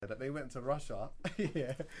that they went to Russia,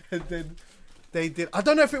 yeah, and then they did. I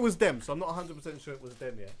don't know if it was them, so I'm not 100% sure it was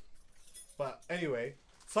them, yeah. But anyway,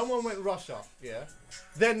 someone went Russia, yeah.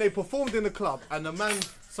 Then they performed in the club, and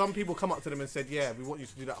some people come up to them and said, "Yeah, we want you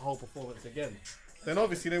to do that whole performance again." Then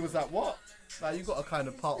obviously they was like, "What? Like you got to kind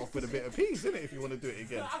of part off with a bit of peace, innit? If you want to do it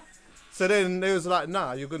again." So then they was like,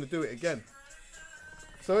 "Nah, you're gonna do it again."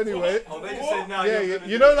 So anyway, they just said, nah,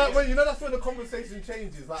 you know that when that's when the conversation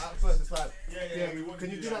changes. Like at first it's like,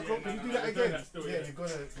 can you do that? Can you do that again? You're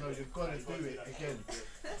gonna do it again.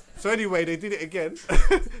 So anyway, they did it again.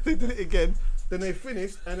 They did it again. Then they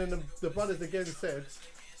finished, and then the brothers again said,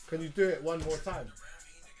 "Can you do it one more time?"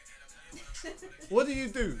 What do you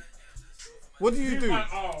do? What do you do?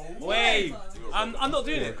 Wave. I'm not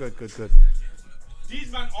doing it. Good.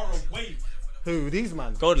 These men are a wave. Who? These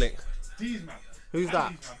man? Gold Link. These men. Who's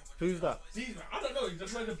that? Who's that? These men. I don't know. He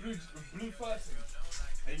just wears the blue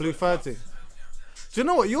 30. Blue 30. Do you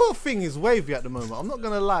know what? Your thing is wavy at the moment. I'm not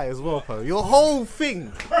going to lie as well, Po. Your whole thing.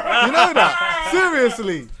 You know that?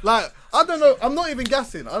 Seriously. Like, I don't know. I'm not even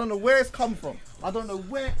guessing. I don't know where it's come from. I don't know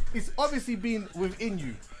where. It's obviously been within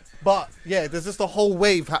you. But, yeah, there's just a whole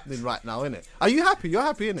wave happening right now, innit? Are you happy? You're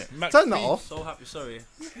happy, innit? Turn that off. So happy, sorry.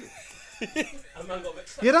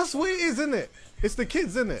 Yeah, that's what it is, innit? It's the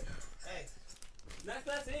kids, innit?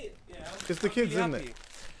 That's it. Yeah, It's the kids, really innit? happy.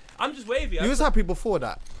 I'm just wavy. You was happy before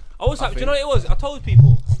that. I was happy. Do you know what it was? I told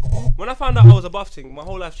people. When I found out I was a buff thing, my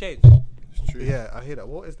whole life changed. It's true. Yeah, I hear that.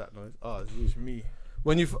 What is that noise? Oh, it's you. It's me.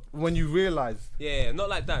 When you realised. Yeah, not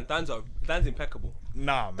like Dan. Dan's impeccable.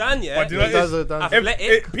 Nah, man. Dan, yeah. But do you know what it is?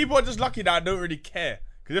 Athletic. People are just lucky that I don't really care.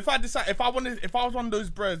 Because if I was one of those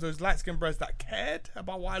bros, those light skinned bros that cared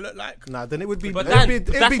about what I look like. Nah, then it would be. But it'd Dan, be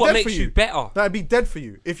that's what dead makes for you better. That'd be dead for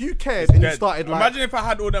you if you cared and you started like. Imagine if I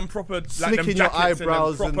had all them proper like slicking them your jackets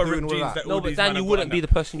eyebrows and, and proper doing ripped all jeans that. all No, but these Dan, men you have wouldn't got be now.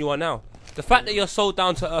 the person you are now. The fact that you're so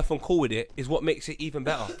down to earth and cool with it is what makes it even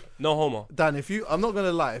better. No homo. Dan, I'm not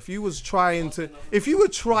gonna lie, if you were trying to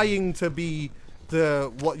be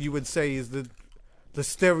what you would say is the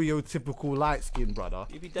stereotypical light skinned brother,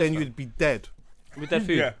 then you'd be dead. With that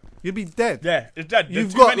food. Yeah. You'd be dead. Yeah, it's dead.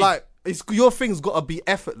 You've got like your thing's got to be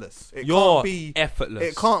effortless. It You're can't be effortless.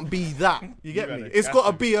 It can't be that. You get me? better, It's got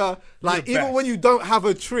to be a like the even best. when you don't have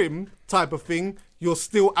a trim type of thing, you're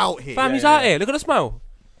still out here. Fam, he's out here. Look at the smile.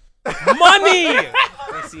 Money!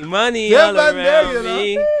 I see money Yeah, all man, around there, you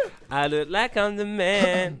me. know. I look like I'm the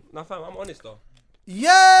man. No, fam, I'm honest though.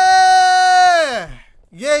 Yeah,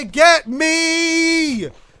 get me.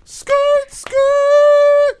 Skirt.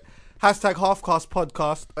 Hashtag Halfcast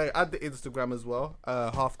podcast. Add the Instagram as well.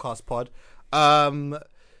 Halfcast pod.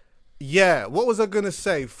 Yeah, what was I gonna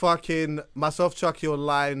say? Fucking myself, Chucky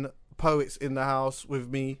online, poets in the house with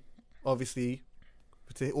me, obviously.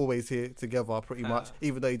 Always here together, pretty much.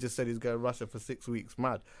 Even though he just said he's going to Russia for 6 weeks.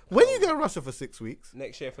 Mad. When are you going to Russia for 6 weeks?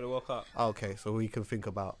 Next year for the World Cup. Okay, so we can think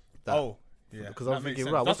about that. Oh, yeah. Because I was that makes thinking,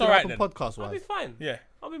 sense. right, what's That's going alright to then. happen podcast I'll be wise? fine. Yeah.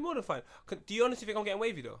 I'll be more than fine. Do you honestly think I'm getting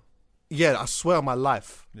wavy though? Yeah, I swear on my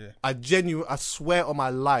life. Yeah. I swear on my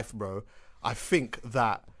life, bro. I think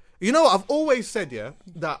that, you know what, I've always said, yeah,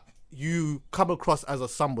 that you come across as a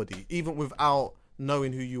somebody, even without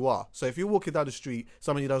knowing who you are. So if you're walking down the street,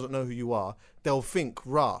 somebody doesn't know who you are, they'll think,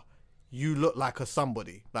 rah, you look like a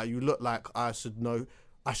somebody. Like you look like I should know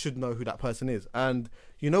who that person is. And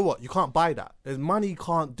you know what? You can't buy that. There's money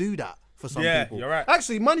can't do that for some people. You're right.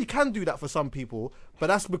 Actually, money can do that for some people, but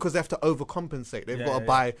that's because they have to overcompensate. They've got to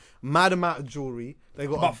buy mad amount of jewelry. They've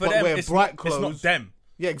got But to for them, wear it's bright not, clothes. it's not them.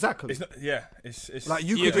 Yeah, exactly. It's not. Yeah, it's Like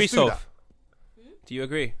you Do you could agree, just do that. Soph? Do you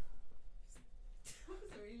agree?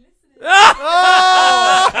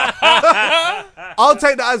 I'll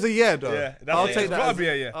take that as a yeah, though. Yeah, that's I'll it. take It's that gotta as be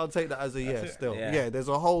a yeah. I'll take that as a yeah. it. Still, Yeah. yeah. There's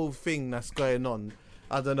a whole thing that's going on.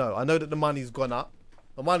 I don't know. I know that the money's gone up.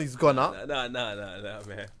 The money's gone up. No,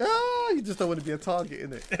 man. You just don't want to be a target,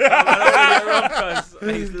 innit?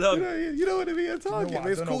 He's long. You don't want to be a target. what? But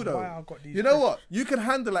I it's don't cool know why though. I've got these You know what? You can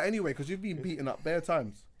handle it anyway because you've been beaten up bare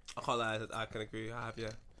times. I can't lie. I can agree. I have, yeah.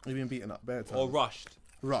 You've been beaten up bare times. Or rushed.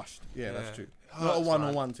 Rushed. Yeah, that's Yeah. true. Hurts, Not a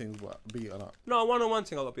one-on-one thing, but beaten up. No, one-on-one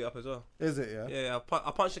thing I got beat up as well. Is it? Yeah. Yeah,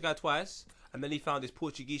 I punched the guy twice, and then he found his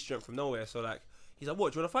Portuguese strength from nowhere. So like, he's like,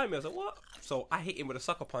 "What? Do you want to fight me?" I was like, "What?" So I hit him with a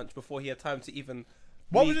sucker punch before he had time to even.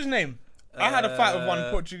 What was his name? I had a fight with one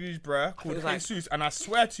Uh, Portuguese bruh called was like- Jesus, and I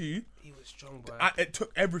swear to you, He was strong, bro. it took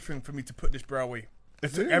everything for me to put this bruh away.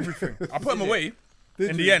 It took everything. I put him away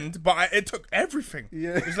Did in you? the end, but it took everything.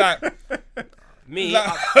 Yeah. It's like, Me, like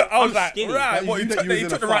I was I'm like, skinny. right, Like, you what, knew he that took, you the, was he in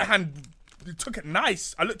took a the right fight. hand, he took it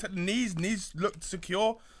nice. I looked at the knees looked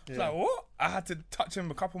secure. It's like, what? I had to touch him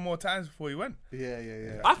a couple more times before he went.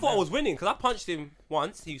 Yeah. I thought I was winning because I punched him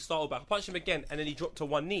once. He started back. I punched him again, and then he dropped to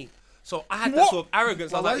one knee. So I had that sort of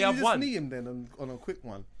arrogance. I was why like, yeah, did I've you just won. knee him then on a quick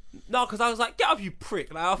one? No, because I was like, get up, you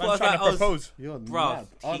prick. Like, I thought Man trying to propose. You're Bruv, mad.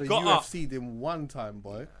 he I'd have got up. UFC'd him one time,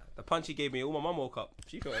 boy. The punch he gave me, all my mum woke up.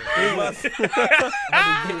 She felt Well,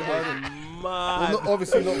 mad.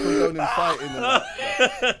 obviously not condoning fighting and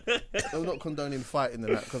that. I'm not condoning fighting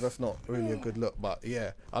and that because that's not really a good look. But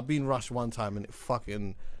yeah, I've been rushed one time and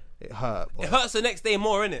it hurt. Boy. It hurts the next day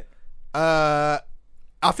more, innit?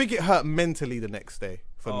 I think it hurt mentally the next day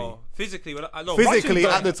for me. Physically, Physically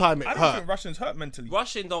at the time it I don't hurt. think Russians hurt mentally.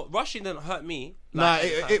 Russian didn't hurt me. Nah, Like,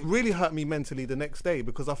 it really hurt me mentally the next day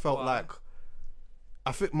because I felt like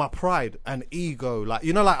I think my pride and ego, like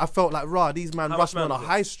I felt like these man How rushed me much on a man was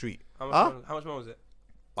high street. How much more was it?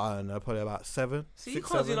 I don't know, probably about 7. See, 6, you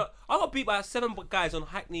can't 7. see that. I got beat by 7 guys on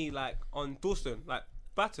Hackney, like on Dalston, like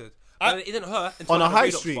battered. And it didn't hurt until On I a had high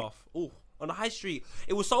redox street? bath. Ooh, on a high street.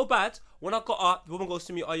 It was so bad. When I got up, the woman goes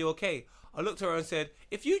to me, "Are you okay?" I looked at her and said,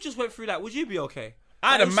 "If you just went through that, would you be okay?"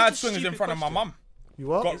 I had Like, a it was mad such swingers in stupid front of my question. mum. You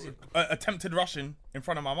what? Got attempted Russian in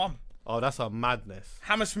front of my mum. Oh, that's a madness.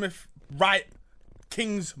 Hammersmith, right,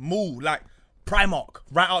 King's Mall, like Primark,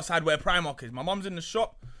 right outside where Primark is. My mum's in the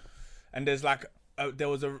shop, and there's like there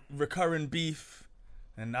was a recurring beef,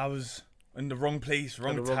 and I was in the wrong place, At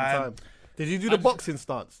wrong the wrong time. time. Did you do the boxing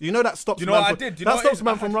stance? You know that stops. You know man what I from, did? You know that what stops it is?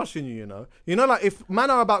 man I from had- rushing you. You know, like if man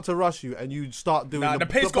are about to rush you and you start doing Nah, the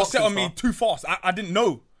pace got set boxing on me stance- too fast. I didn't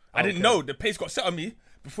know. I didn't Okay. know. The pace got set on me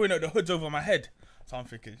before you know the hood's over my head. So I'm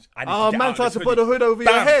thinking, I need Oh, to get man out tried of to this put the hoodie. hood over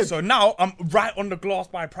your Bam. head. So now I'm right on the glass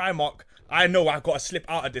by Primark. I know I got to slip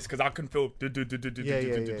out of this because I can feel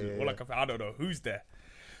Yeah. all I can feel. I don't know who's there.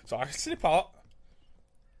 So I slip out.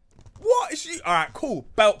 What is she? All right, cool.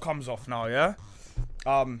 Belt comes off now, yeah?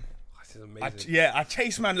 This is amazing. I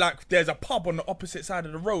chase man like there's a pub on the opposite side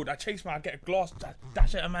of the road. I chase man, I get a glass,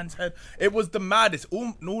 dash at a man's head. It was the maddest.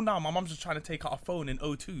 All now, my mum's just trying to take out a phone in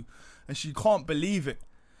O2 and she can't believe it.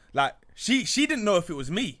 Like, she didn't know if it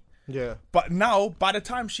was me. Yeah. But now, by the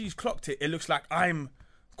time she's clocked it, it looks like I'm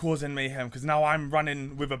causing mayhem because now I'm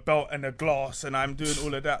running with a belt and a glass and I'm doing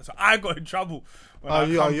all of that. So I got in trouble when I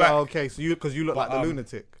come back. Okay. So because you look like the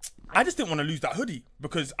lunatic. I just didn't want to lose that hoodie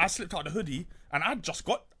because I slipped out the hoodie and I just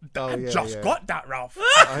got yeah. got that, Ralph.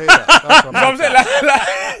 I hear that. That's what You know what I'm saying?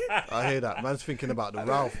 Like, I hear that. Man's thinking about the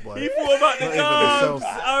Ralph, boy. He thought about the Not even guns. himself.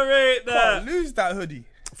 I rate that. can't lose that hoodie.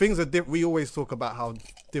 Things are we always talk about how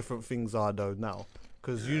different things are though now,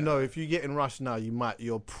 because you know if you get in rush now,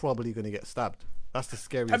 you're probably gonna get stabbed. That's the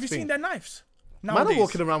scariest Have you thing. seen their knives? Man are Nowadays.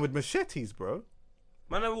 walking around with machetes, bro.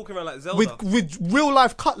 Man, I'm walking around like Zelda. With real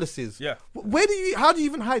life cutlasses. Yeah. How do you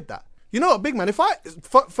even hide that? You know what, big man?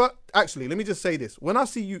 Actually, let me just say this: when I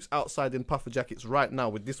see youths outside in puffer jackets right now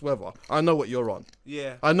with this weather, I know what you're on.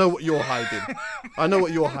 Yeah. I know what you're hiding. I know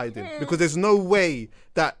what you're hiding because there's no way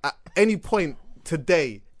that at any point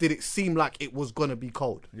today did it seem like it was gonna be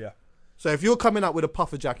cold. Yeah. So if you're coming out with a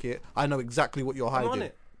puffer jacket, I know exactly what you're I'm hiding. on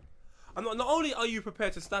it. Not only are you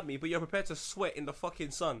prepared to stab me, but you're prepared to sweat in the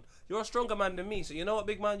fucking sun. You're a stronger man than me, so you know what,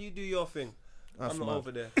 big man? You do your thing. I'm not mad.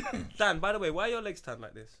 over there. Dan, by the way, why are your legs tan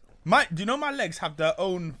like this? Do you know my legs have their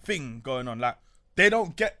own thing going on? Like they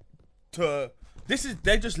don't get to.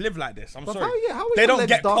 They just live like this. I'm But sorry. how is they your don't legs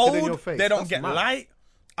get darker than cold. your face? They don't That's get mad. light.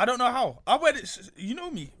 I don't know how. I wear this. You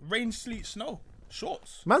know me. Rain, sleet, snow,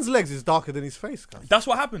 shorts. Man's legs is darker than his face, cuz. That's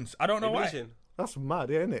what happens. I don't know why. Illusion. That's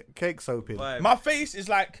mad, isn't it? Cake soaping. Vibe. My face is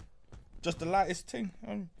like just the lightest thing.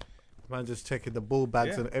 Man just checking the ball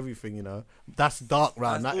bags Yeah. and everything, you know. That's dark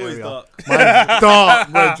round That's that always area. dark. Man's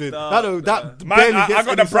dark, Reggie. Dark, That Man, barely I gets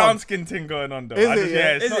got any the brown sun. skin thing going on though. Is I it, just,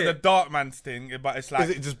 yeah? It's Is not it? the dark man's thing, but it's like Is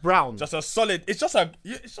it just brown? just a solid. It's just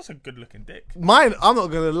a good looking dick. Mine, I'm not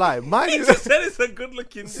gonna lie. Mine He is just said it's a good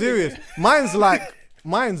looking serious.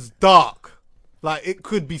 Mine's dark. Like it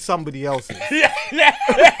could be somebody else's. yeah.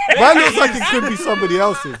 Mine looks like it could be somebody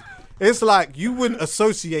else's. It's like you wouldn't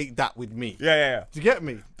associate that with me. Yeah. Do you get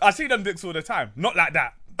me? I see them dicks all the time. Not like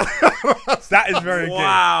that. That is very gay.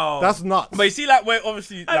 Wow. That's nuts. But you see, like, where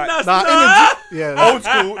obviously, like, that's Nah, not- yeah. old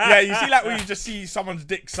school, yeah, you see, like, where you just see someone's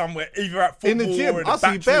dick somewhere, either at football In the gym. or in I the see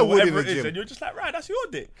battery bare or wood in whatever the it is, gym. and you're just like, right, that's your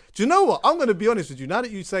dick. Do you know what? I'm gonna be honest with you. Now that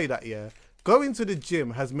you say that, yeah, going to the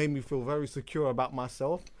gym has made me feel very secure about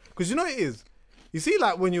myself. Because you know what it is? You see,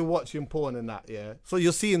 like when you're watching porn and that, yeah. So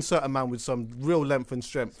you're seeing certain man with some real length and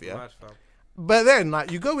strength, yeah. Mad, fam. But then,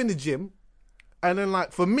 like, you go in the gym, and then,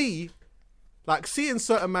 like, for me, like, seeing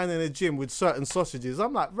certain man in the gym with certain sausages,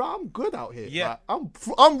 I'm like, right, I'm good out here. Yeah. Like,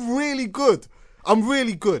 I'm really good. I'm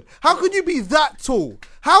really good. How could you be that tall?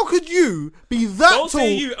 How could you be that Don't tall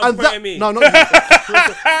say you and and that? me. No, not you.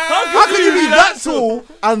 How could you be that tall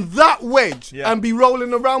and that wedge and be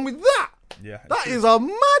rolling around with that? Yeah, That is a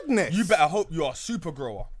madness. You better hope you are a super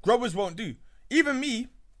grower. Growers won't do. Even me,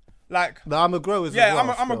 like. No, I'm a grower. Yeah,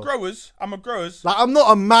 I'm a growers. I'm a growers. Like, I'm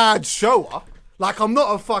not a mad shower. Like, I'm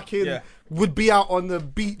not a fucking... Yeah. Would be out on the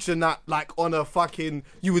beach and that, like, on a fucking...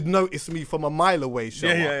 You would notice me from a mile away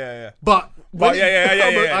shower. Yeah. But... But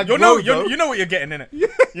yeah. You know what you're getting, innit?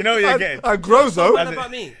 You know what you're getting. I grow, though. What about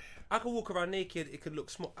me? I could walk around naked. It could look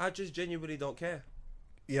small. I just genuinely don't care.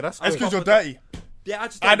 Yeah, that's It's good. because you're dirty. Yeah,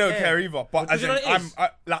 I don't care either. But as you in, know what it is?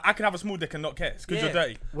 I can have a small dick and not care. It's because you're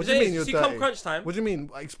dirty. What do you mean you're See, dirty? come crunch time. What do you mean?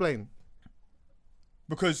 Explain.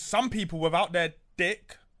 Because some people without their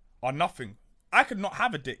dick are nothing. I could not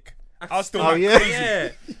have a dick. I'll still Oh, like yeah? crazy. Yeah.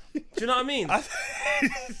 Do you know what I mean?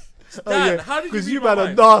 Oh, how did because you you read man my are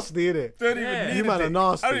mind? nasty, innit? Don't Yeah. even need You a man are dick.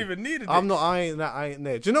 nasty. I don't even need a dick. I'm not. I ain't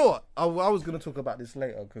there. Do you know what? I was gonna talk about this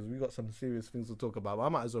later because we got some serious things to talk about. But I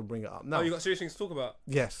might as well bring it up now. Oh, you got serious things to talk about?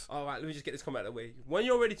 Yes. All right, let me just get this comment out of the way. When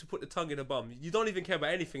you're ready to put the tongue in the bum, you don't even care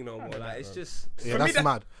about anything no more. Like, it's just... Yeah, For me, that's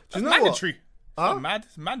mad. Do you know mandatory. Huh? It's not mad.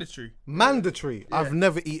 It's mandatory. Mandatory. I've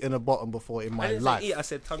never eaten a bottom before in I my didn't life. say eat, I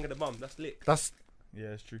said tongue in the bum. That's lit. That's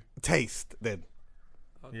Yeah, it's true. taste. Then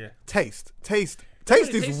Yeah. taste. Taste It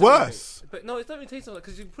doesn't is taste worse. something. But no, it doesn't even taste like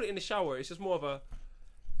because you put it in the shower. It's just more of a...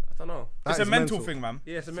 I don't know. That It's a is mental thing, man.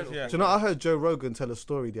 Yeah, it's a mental Yeah. thing. Do you know? I heard Joe Rogan tell a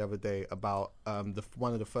story the other day about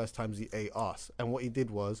one of the first times he ate arse, and what he did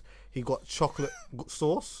was he got chocolate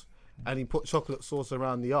sauce, and he put chocolate sauce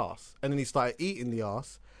around the arse, and then he started eating the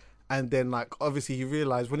arse, and then like obviously he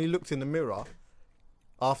realized when he looked in the mirror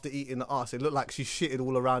after eating the arse, it looked like she shitted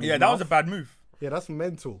all around. Yeah, his that mouth. was a bad move. Yeah, that's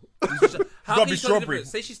mental. How gotta can be you tell the strawberry.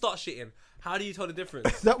 difference? Say she starts shitting. How do you tell the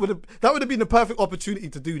difference? that would have been the perfect opportunity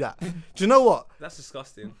to do that. Do you know what? That's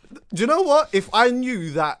disgusting. Do you know what? If I knew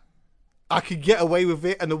that I could get away with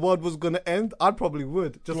it and the world was gonna end, I probably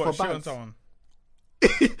would just What, for shit on bands. someone?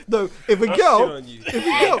 No, if a Shit girl, on you.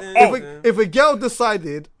 if a girl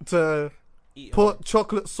decided to Eat put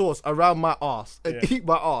chocolate sauce around my ass and eat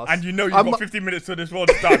my ass, And you know you've I'm got not- 15 minutes till this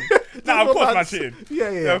world's done. Nah, of course, man, cheating.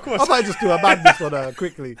 Yeah, of course. I might just do a madness on her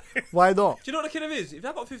quickly. Why not? Do you know what the killer is? If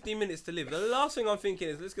I've got 15 minutes to live, the last thing I'm thinking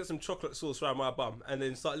is let's get some chocolate sauce around my bum and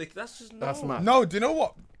then start licking. That's just no. That's mad. No, do you know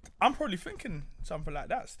what? I'm probably thinking something like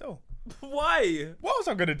that still. Why? What was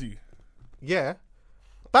I gonna do? Yeah,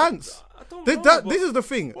 Bants. I don't know. but- This is the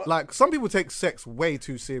thing. Like some people take sex way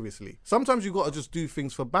too seriously. Sometimes you gotta just do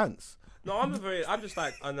things for bants. No, I'm just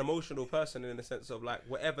like an emotional person in the sense of like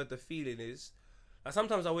whatever the feeling is. Like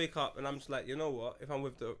sometimes I wake up and I'm just like, you know what? If I'm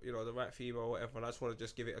with the right female or whatever, and I just want to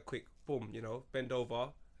just give it a quick boom, bend over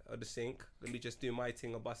at the sink. Let me just do my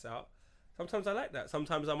thing and bust out. Sometimes I like that.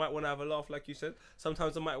 Sometimes I might want to have a laugh, like you said.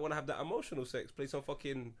 Sometimes I might want to have that emotional sex. Play some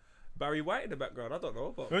fucking Barry White in the background. I don't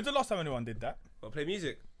know, but When's the last time anyone did that? play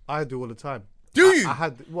music. I do all the time. Do you? I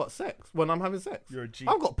had sex when I'm having sex. You're a G.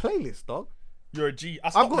 I've got playlists, dog. You're a G.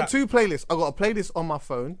 I've got two playlists. I've got a playlist on my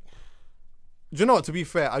phone. Do you know what? To be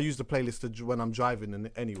fair, I use the playlist when I'm driving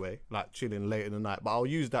anyway, like chilling late in the night. But I'll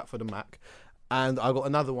use that for the Mac. And I got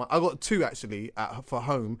another one. I got two actually for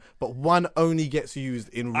home, but one only gets used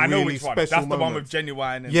in I know really which one. special That's the one with moments.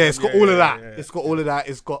 Genuine. And Yeah, it's got all of that. yeah. It's got all of that.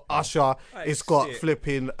 It's got Usher. That It's is got sick.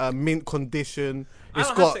 flipping mint condition. I It's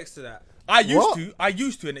don't have got sex to that. I used What? to, and it I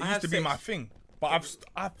used have to be sex. my thing. But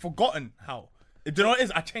I've forgotten how. Do you know what it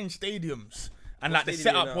is? I changed stadiums, and like the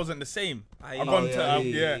stadium you setup now? wasn't the same. Aye. I've gone Oh, to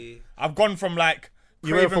yeah. I've gone from like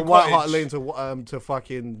you went Craven from White Hart Cottage. Lane to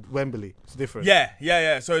fucking Wembley. It's different.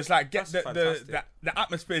 Yeah. So it's like That's the fantastic.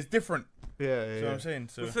 atmosphere is different. yeah. You know what I'm saying?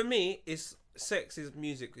 So But for me, it's sex is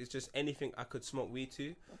music. It's just anything I could smoke weed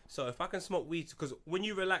to. So if I can smoke weed, because when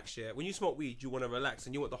you relax, when you smoke weed, you want to relax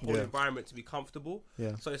and you want the whole Yeah. environment to be comfortable.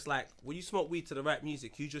 Yeah. So it's like when you smoke weed to the right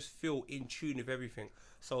music, you just feel in tune with everything.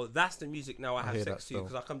 So that's the music now I have hear sex that to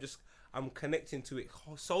because I'm connecting to it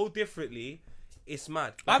so differently. It's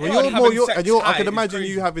mad. I've Well, heard you're having more. You're, sex and you're, I high can is imagine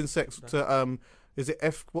crazy. you having sex to Is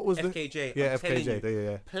it What was the FKJ. Yeah, I'm telling FKJ. you.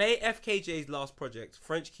 Yeah. Play FKJ's last project,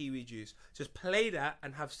 French Kiwi Juice. Just play that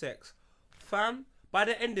and have sex. Fam, by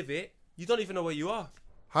the end of it, you don't even know where you are.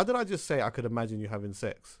 How did I just say I could imagine you having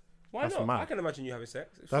sex? Why That's not? mad. I can imagine you having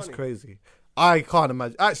sex. It's That's funny. crazy. I can't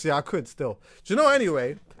imagine. Actually, I could still. Do you know?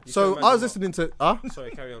 Anyway, so can I was imagine listening to.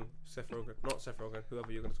 Sorry, carry on. Seth Rogen. Not Seth Rogen.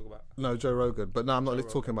 Whoever you're going to talk about. No, Joe Rogan. But no, I'm not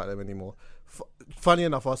talking about them anymore. Funny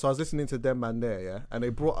enough, so I was listening to them man there, yeah, and they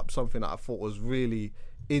brought up something that I thought was really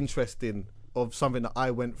interesting of something that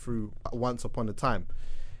I went through once upon a time.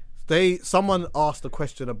 Someone asked a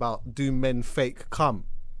question about do men fake cum?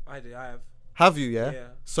 I do. I have. Have you? Yeah. Yeah.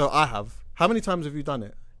 So I have. How many times have you done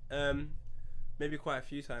it? Maybe quite a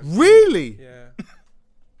few times. Really? Yeah.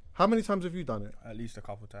 How many times have you done it? At least a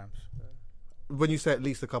couple times. When you say at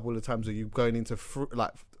least a couple of times, are you going into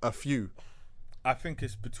like a few? I think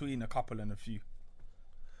it's between a couple and a few.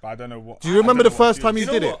 But I don't know what. Do you remember the don't know what first time you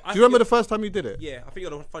Do you did know it? what? I Do you remember think the first time you did it? Yeah, I think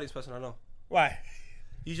you're the funniest person I know. Why?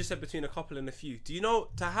 You just said between a couple and a few. Do you know,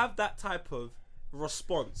 to have that type of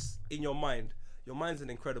response in your mind, your mind's an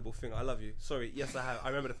incredible thing. I love you. Sorry, yes I have. I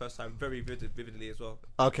remember the first time very vividly as well.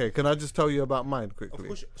 Okay, can I just tell you about mine Of quickly?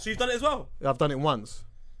 course. So you've done it as well? I've done it once.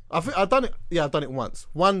 I think I've done it. Yeah, I've done it once.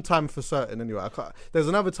 One time for certain. Anyway, there's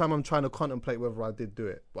another time I'm trying to contemplate whether I did do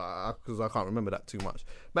it, but because I can't remember that too much.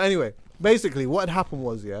 But anyway, basically, what had happened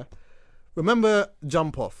was, yeah. Remember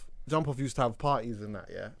Jump Off? Jump Off used to have parties and that,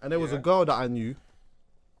 yeah. And there was a girl that I knew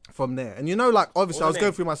from there, and you know, like obviously, I was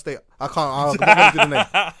going through my state. I'm not gonna do the name.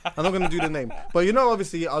 I'm not gonna do the name. But you know,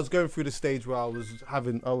 obviously, I was going through the stage where I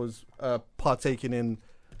was partaking in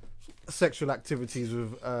sexual activities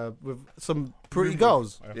with some pretty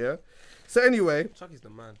girls. Yeah. So anyway, Chucky's the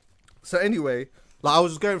man. So anyway, like I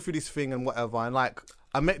was just going through this thing and whatever, and like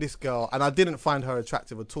I met this girl and I didn't find her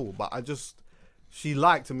attractive at all, but she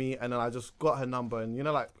liked me, and then I just got her number, and you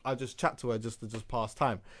know, like I just chat to her just to pass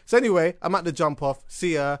time. So anyway, I'm at the Jump Off,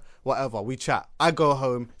 see her, whatever, we chat. I go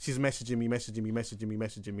home, she's messaging me.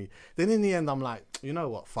 Then in the end, I'm like, you know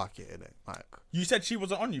what, fuck it, innit? Like, You said she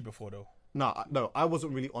wasn't on you before though. no, I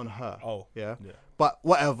wasn't really on her. Oh, yeah. yeah. But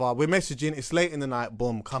whatever, we're messaging. It's late in the night.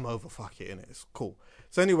 Boom, come over. Fuck it, innit? It's cool.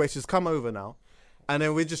 So anyway, she's come over now, and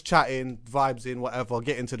then we're just chatting, vibes in, whatever.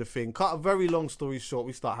 Get into the thing. Cut a very long story short,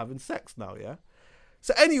 we start having sex now. Yeah.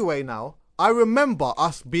 So anyway, now I remember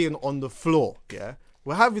us being on the floor. Yeah,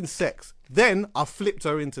 we're having sex. Then I flipped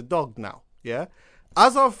her into dog. Now, yeah.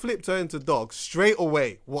 As I flipped her into dog, straight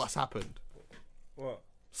away, what's happened? What?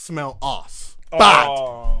 Smell ass.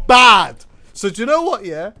 Bad. So do you know what?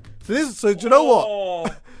 Yeah. So do you know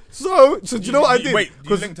what? So do you know what I did? Wait,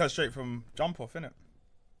 you linked her straight from Jump Off, innit?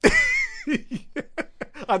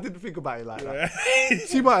 I didn't think about it like that.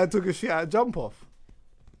 She might have took a shit at Jump Off.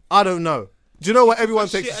 I don't know. Do you know what? Everyone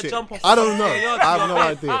takes a shit. I don't know. I have no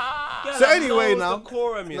idea. So anyway, now.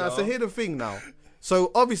 So here's the thing now.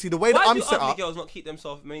 So obviously the way that I'm set up. Why do ugly girls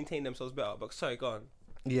not maintain themselves better? But sorry, go on.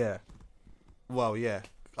 Yeah. Well, yeah.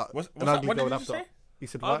 What did you say? He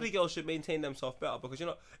said, ugly girls should maintain themselves better, because you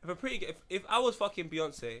know, if I was fucking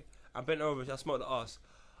Beyonce and bent over and I smelled the ass,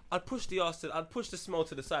 I'd push the smell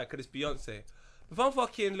to the side because it's Beyonce. If I'm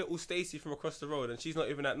fucking little Stacey from across the road and she's not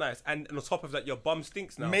even that nice, and on top of that your bum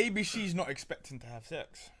stinks now. Maybe she's not expecting to have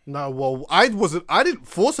sex. No, well, I didn't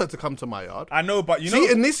force her to come to my yard. I know, but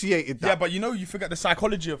she initiated that. Yeah, but you forget the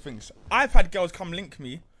psychology of things. I've had girls come link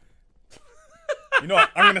me. You know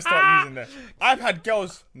what? I'm going to start using that. I've had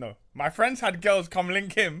girls... No. My friends had girls come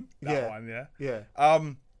link him. That one, yeah? Yeah.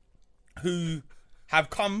 Who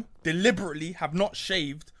have come deliberately, have not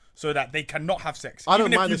shaved, so that they cannot have sex. I don't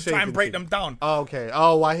Even mind if the you try and shaving break thing. them down. Oh, okay.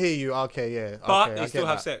 Oh, I hear you. Okay, yeah. But okay, they still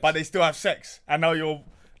have sex. But they still have sex. And now you're...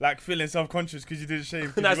 like feeling self-conscious because you didn't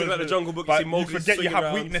shave. That's about the Jungle Book. But you forget you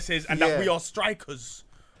have weaknesses and that we are strikers.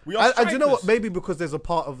 We are strikers. And do you know what? Maybe because there's a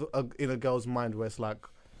part of in a girl's mind where it's like,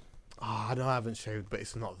 I know I haven't shaved, but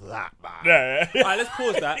it's not that bad. Yeah. Alright, let's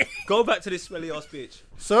pause that. Go back to this smelly ass bitch.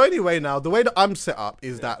 So anyway, now the way that I'm set up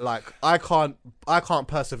is that like I can't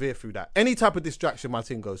persevere through that. Any type of distraction, my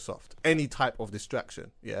thing goes soft. Any type of distraction,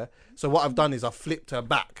 yeah. So what I've done is I've flipped her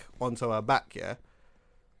back onto her back, yeah.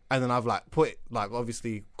 And then I've like put it, like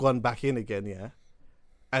obviously gone back in again, yeah.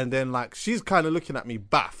 And then like she's kind of looking at me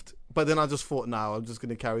baffed. But then I just thought, nah, I'm just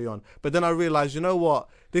going to carry on. But then I realised, you know what?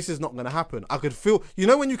 This is not going to happen. I could feel, you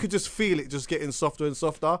know when you could just feel it just getting softer and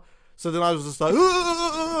softer? So then I was just like...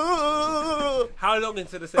 How long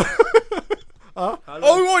into the sex? Huh?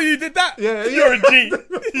 Oh, you did that? Yeah. You're a G.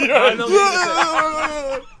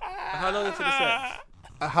 How long into the sex?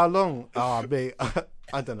 How long? Oh, mate.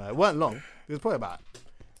 I don't know. It weren't long. It was probably about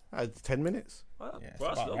 10 minutes. Well,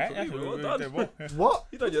 that's long for you. Well done. What?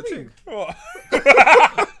 You done your thing. What?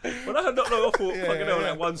 When I heard not long, I thought, fucking hell,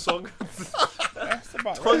 that one song. That's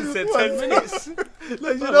about Ton said 10 minutes.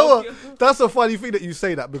 Like, you know what? That's a funny thing that you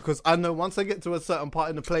say that, because I know once I get to a certain part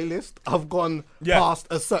in the playlist, I've gone past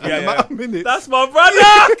a certain amount of minutes. That's my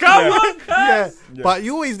brother. Come on, cuz. Yeah, but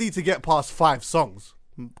you always need to get past 5 songs.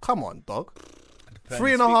 Come on, dog.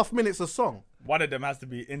 3.5 minutes a song. One of them has to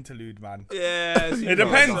be interlude, man. Yeah, it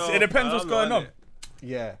depends. It depends what's going on.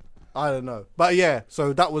 Yeah, I don't know, but yeah.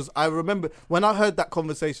 So that was. I remember when I heard that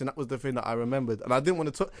conversation. That was the thing that I remembered, and I didn't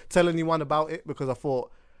want to tell anyone about it because I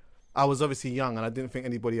thought I was obviously young and I didn't think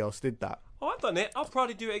anybody else did that. Oh, I've done it. I'll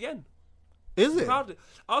probably do it again. Is it? I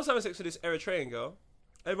was having sex with this Eritrean girl.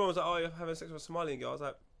 everyone was like, "Oh, you're having sex with a Somalian girl." I was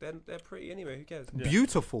like, "They're pretty anyway. Who cares?" Yeah.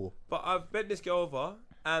 Beautiful. But I've met this girl over,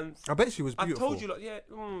 and I bet she was I beautiful. told you, like, yeah,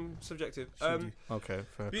 subjective. Okay,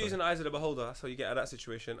 fair. Beauty's in the eyes of the beholder. That's how you get out of that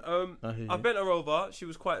situation. I hear I you. bent her over. She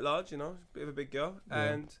was quite large, you know, bit of a big girl. Yeah.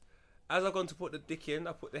 And as I've gone to put the dick in,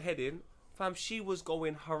 I put the head in. Fam, she was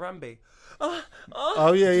going Harambe.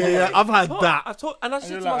 Oh yeah. I've had that. And I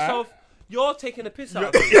said to like myself, "You're taking a piss out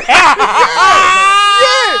of me."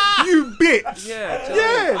 Yeah, you bitch. Yeah. do you know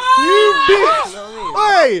what I Yeah, mean? you bitch. You know what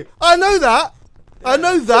I mean? Hey, I know that. I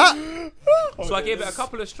know that. So I gave it a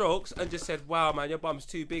couple of strokes and just said, "Wow, man, your bum's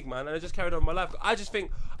too big, man." And I just carried on my life. I just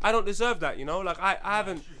think I don't deserve that, you know. Like I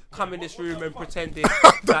haven't come in this room and pretended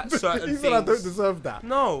that certain He things. said I don't deserve that.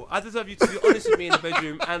 No, I deserve you to be honest with me in the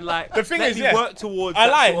bedroom and like The thing let is, me yeah, work towards. I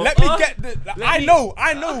that lie. sort of- Let me get the. Let I me-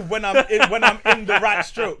 know when I'm in the right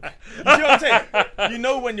stroke. You see what I'm saying? You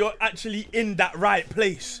know when you're actually in that right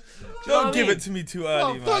place. know what Don't I give mean? it to me too Oh,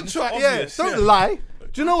 early, man. don't It's try. obvious, Don't lie.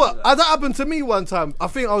 Do you know what? That happened to me one time. I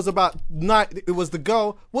think I was about 9. It was the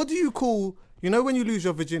girl. What do you call? You know when you lose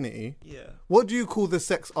your virginity? Yeah. What do you call the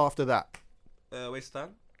sex after that? Waste time.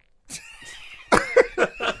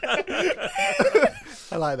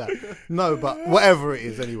 I like that. No, but whatever it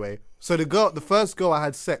is anyway. So the first girl I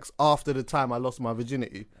had sex after the time I lost my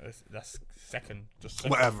virginity. That's second. Just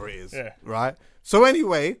second. Whatever it is. Yeah. Right? So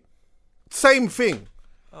anyway, same thing.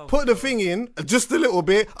 Oh, Put the thing in just a little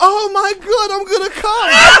bit. Oh my god, I'm gonna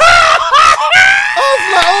come. I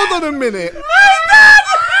was like, hold on a minute.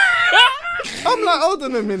 I'm like, hold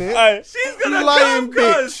on a minute. Aye. She's gonna Lying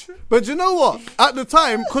come, cuz. bitch. But you know what? At the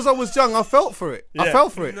time, because I was young, I felt for it. I Yeah. fell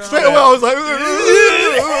for it. Straight away, I was like,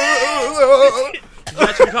 Did you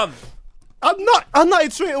actually come? I'm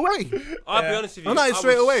not straight away. I'll be honest with you. I'm not I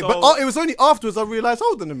straight was away. so- But it was only afterwards I realised,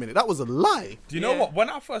 hold on a minute, that was a lie. Do you know Yeah. what? When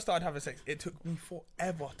I first started having sex, it took me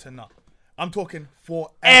forever to nut. I'm talking forever.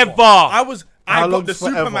 Ever. I How got long's the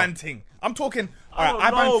forever? Superman thing. I'm talking. Alright, don't I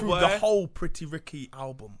ran know, through boy. the whole Pretty Ricky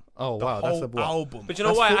album. Oh, The wow, that's whole a what? album. But you know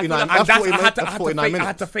That's what? I feel 49 like That's and 49 I had that's to 49 fake. I minutes.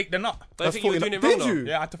 had to fake the nut. Don't think you were doing it wrong, Did though. you?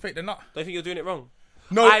 Yeah, I had to fake the nut. Don't think you're doing it wrong.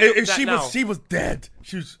 No, I look at that now. she was dead.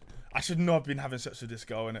 I should not have been having sex with this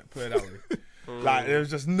girl, innit? Put it that way. Like, there was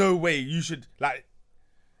just no way you should, like,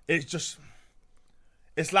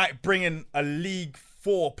 it's like bringing a League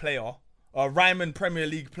 4 player, a Ryman Premier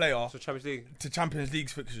League player, So Champions League. to Champions League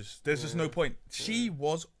fixtures. There's just no point. She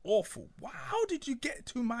was awful. Wow, how did you get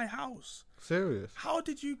to my house? Serious. How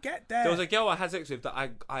did you get there? There was a girl I had sex with that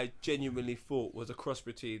I genuinely thought was a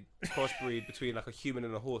crossbreed between like a human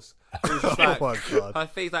and a horse. It was just like, Oh my God. her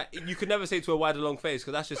face, like you could never say to a wide long face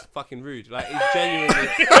because that's just fucking rude. Like it's genuinely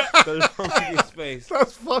the longest face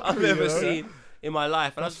That's fucking I've ever you know? seen in my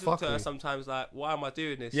life. And I That's just look at her fucking- sometimes like, why am I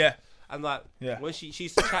doing this? Yeah. And like, Yeah. when she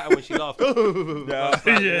used to chatter when she laughed. I was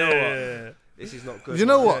like, you know what? This is not good. You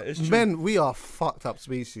know man. what? it's true. Men, we are fucked up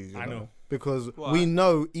species. I know. Because Why? we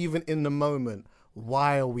know, even in the moment,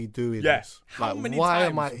 why are we doing Yeah. this? How many why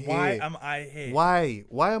times? am I here? Why am I here? Why?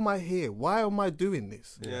 Why am I here? Why am I doing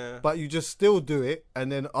this? Yeah. But you just still do it, and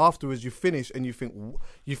then afterwards you finish, and you think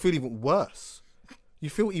you feel even worse. You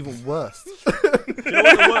feel even worse. Do you know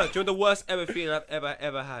what the worst? Do you know the worst ever feeling I've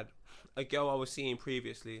ever had? A girl I was seeing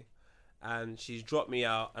previously, and she's dropped me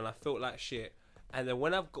out, and I felt like shit. And then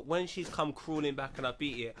when she's come crawling back and I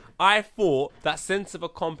beat it, I thought that sense of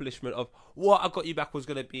accomplishment of what I got you back was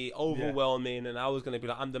gonna be overwhelming, and I was gonna be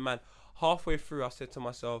like, I'm the man. Halfway through, I said to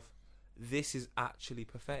myself, this is actually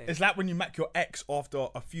pathetic. It's like when you met your ex after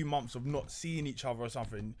a few months of not seeing each other or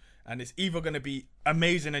something, and it's either going to be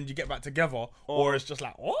amazing and you get back together, or it's just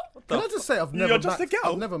like, what? Can I just say I've You're never just a macked,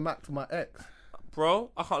 girl. I've never macked my ex.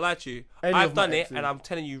 Bro, I can't lie to you. Any I've of my done it, exes. and I'm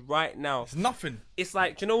telling you right now, It's nothing. it's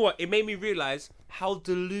like, do you know what? It made me realise how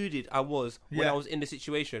deluded I was when Yeah. I was in the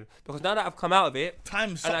situation. Because now that I've come out of it,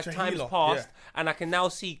 Time's and such as a time's healer. passed, Yeah. and I can now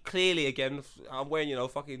see clearly again. I'm wearing,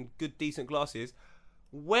 fucking good, decent glasses.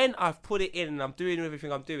 When I've put it in and I'm doing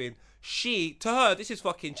everything I'm doing, to her, this is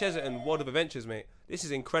fucking Cheserton World of Adventures, mate. This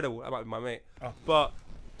is incredible. That might be my mate. Oh. But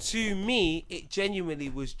to me, it genuinely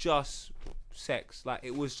was just sex. Like,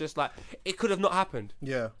 it was just like, it could have not happened.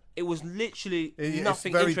 Yeah. It was literally It's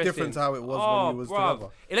nothing very interesting. different to how it was when you was bruv.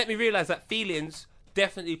 together. It let me realise that feelings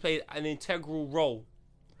definitely played an integral role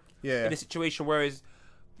Yeah. in a situation. Whereas,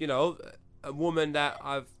 a woman that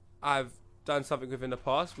I've done something with in the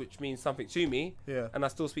past, which means something to me, Yeah. and I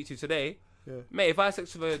still speak to today, Yeah. mate. If I have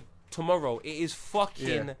sex with her tomorrow, it is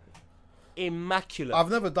fucking Yeah. immaculate. I've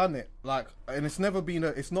never done it, and it's never been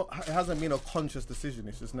it hasn't been a conscious decision.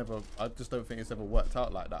 It's just never, I just don't think it's ever worked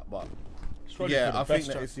out like that, but probably yeah, for the I think best,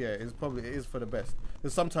 that Jack. it is for the best.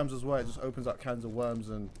 There's sometimes as well, it just opens up cans of worms,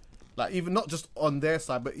 and Like even not just on their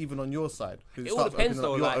side, but even on your side. It all depends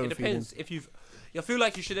though. Like it depends if you've. I feel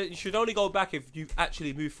like you should only go back if you've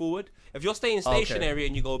actually moved forward. If you're staying stationary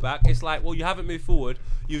and you go back, it's like, well, you haven't moved forward.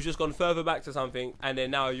 You've just gone further back to something, and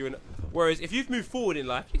then now you're in. Whereas if you've moved forward in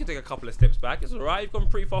life, you can take a couple of steps back. It's alright. You've gone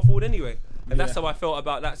pretty far forward anyway. And that's how I felt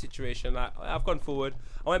about that situation. Like I've gone forward.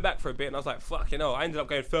 I went back for a bit, and I was like, fuck, I ended up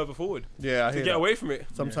going further forward. Yeah, I to get away from it.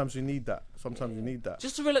 Sometimes you need that. Sometimes you need that.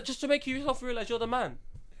 Just to make yourself realize you're the man.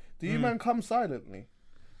 Do you man come silently?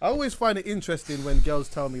 I always find it interesting when girls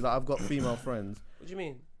tell me like I've got female friends. What do you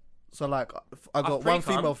mean? So like I got one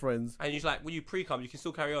female friends, and you're like, when you pre-cum, you can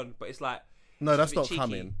still carry on, but it's like no, that's not cheeky.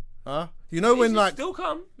 Coming. Huh? You know when like still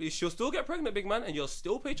come, she'll still get pregnant, big man, and you'll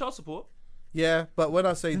still pay child support. Yeah, but when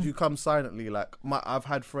I say do you come silently, like I've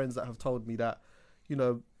had friends that have told me that, you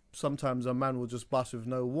know, sometimes a man will just bust with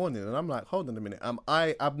no warning, and I'm like, hold on a minute, am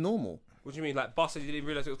I abnormal? What do you mean, like bust and you didn't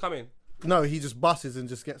realize it was coming? No, he just busts and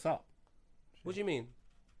just gets up. What do you mean?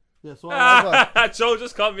 Yeah, so Joe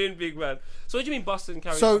just come in, big man. So what do you mean busting and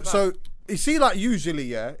carrying? So you see, like usually,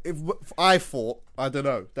 yeah. If I thought, I don't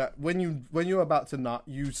know, that when you're about to nut,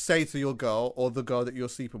 you say to your girl or the girl that you're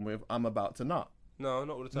sleeping with, "I'm about to nut." No,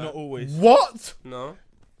 not all the time. Not always. What? No.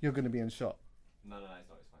 You're gonna be in shock. No, it's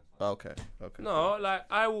not. It's fine. Okay. No, like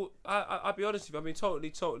I'll be honest with you. I'll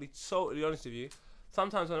be totally honest with you.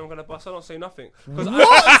 Sometimes when I'm gonna bust, I don't say nothing. What? Do you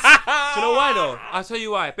know why though? I'll tell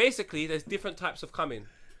you why. Basically, there's different types of coming.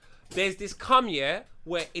 There's this come, yeah,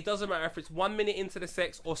 where it doesn't matter if it's 1 minute into the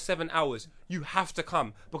sex or 7 hours. You have to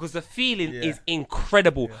come because the feeling is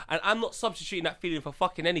incredible, and I'm not substituting that feeling for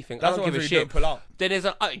fucking anything. That's I don't give a shit. You don't pull out. Then there's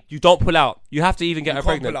you don't pull out. You have to even get her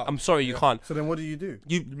pregnant. I'm sorry, you can't. So then, what do you do?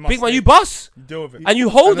 You big man, you bust. You deal with it, and you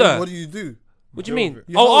hold her. What do you do? What do you mean?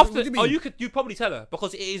 After. You probably tell her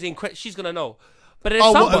because it is incredible. She's gonna know. But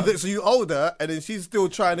there's so you hold her, and then she's still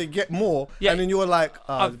trying to get more, and then you're like,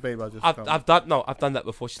 babe, I've done that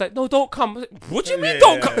before. She's like, no, don't come. What do you mean,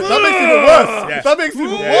 don't come? That makes it even worse. Yeah. That makes it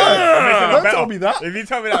even worse. Don't tell me that. If you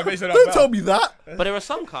tell me that, it makes it don't tell me that. But there are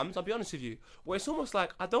some comes, I'll be honest with you, where it's almost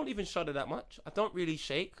like I don't even shudder that much. I don't really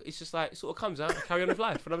shake. It's just like it sort of comes out and carry on with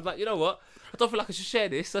life. And I'm like, you know what? I don't feel like I should share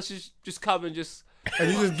this. I should just come and just.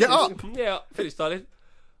 And you just get up. Yeah, finish, darling.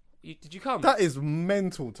 Did you come? That is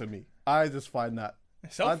mental to me. I just find that.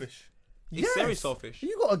 Selfish. It's very selfish.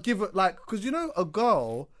 You gotta give it like, because you know a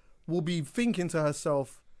girl will be thinking to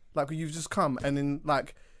herself like, you've just come, and then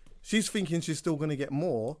like she's thinking she's still gonna get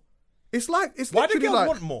more. It's like why do literally girls like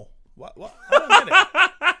want more? What? I don't get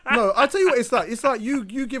it. No, I tell you what it's like. It's like you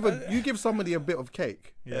give somebody a bit of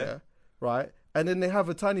cake, right? And then they have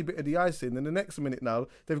a tiny bit of the icing, and the next minute now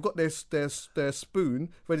they've got their spoon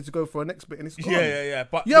ready to go for a next bit, and it's gone. Yeah.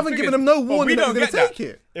 But you haven't given them no warning that you're gonna take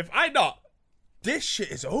it. If I not, this shit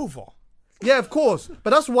is over. Yeah, of course. But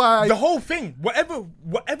that's why the whole thing, whatever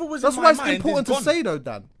was that's in why my it's mind important is to say though,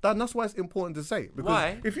 Dan. That's why it's important to say. Because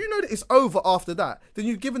why? If you know that it's over after that, then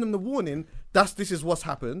you've given them the warning. This is what's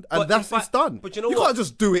happened, and it's done. But you know you what? Can't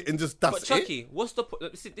just do it and just that's But Chucky, what's the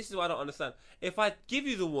this is what I don't understand. If I give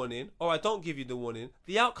you the warning or I don't give you the warning,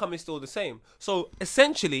 the outcome is still the same. So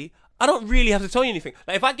essentially, I don't really have to tell you anything.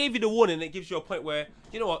 Like if I gave you the warning, and it gives you a point where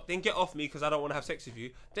you know what, then get off me because I don't want to have sex with you.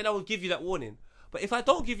 Then I will give you that warning. But if I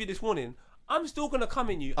don't give you this warning, I'm still gonna come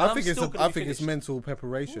in you. I think it's mental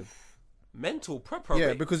preparation. Oof. Mental preparation.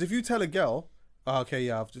 Yeah, because if you tell a girl, okay,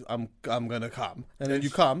 yeah, I'm gonna come, and then you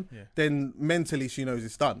come, then mentally she knows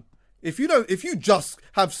it's done. If you just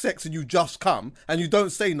have sex and you just come and you don't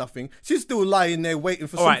say nothing, she's still lying there waiting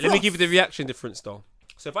for. All right, let me give you the reaction difference though.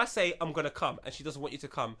 So if I say I'm gonna come and she doesn't want you to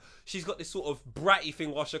come, she's got this sort of bratty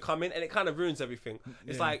thing while she's coming, and it kind of ruins everything.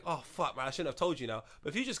 It's like, oh fuck, man, I shouldn't have told you now. But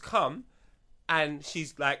if you just come, and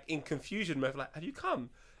she's like in confusion mode, like, have you come?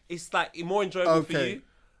 It's like more enjoyable for you.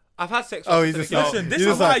 I've had sex with he's just listen, this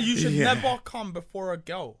is why you should never come before a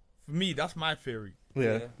girl. For me, that's my theory.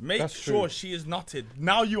 Yeah. Make sure she is knotted.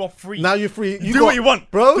 Now you are free. Now you're free. Do what you want,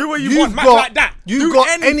 bro. Do what you want. Match like that. You got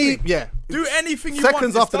anything. Do anything you want.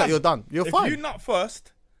 Seconds after that, you're done. You're fine. If you nut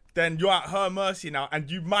first, then you're at her mercy now,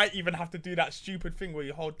 and you might even have to do that stupid thing where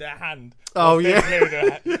you hold their hand. Oh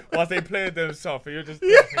yeah. Whilst they play with themselves, and you're just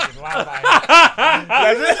thinking, wow,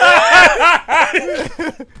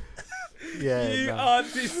 yeah, you are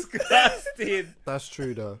disgusting. That's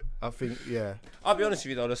true though. I think I'll be honest with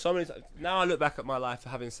you though. There's so many. Now I look back at my life for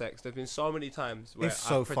having sex. There've been so many times where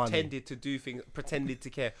I pretended to do things, pretended to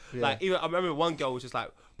care. Yeah. Like even I remember one girl was just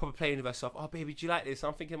like probably playing with herself. Oh baby, do you like this? And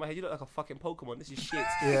I'm thinking in my head, you look like a fucking Pokemon. This is shit.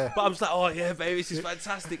 Yeah. But I'm just like, oh yeah, baby, this is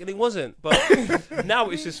fantastic, and it wasn't. But now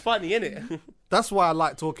it's just funny, innit? That's why I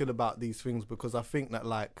like talking about these things, because I think that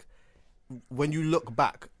like when you look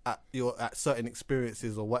back at certain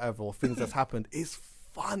experiences or whatever, or things that's happened, it's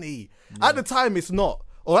funny. At the time, it's not.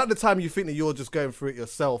 Or at the time, you think that you're just going through it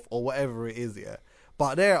yourself or whatever it is, yeah.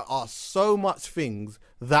 But there are so much things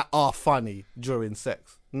that are funny during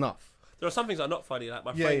sex. Enough. There are some things that are not funny. Like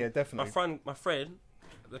my Yeah, friend, yeah, definitely. My friend,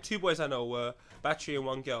 the two boys I know were Battery and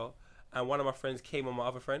one girl, and one of my friends came on my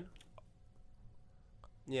other friend.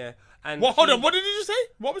 Yeah. And What? Hold on. What did you just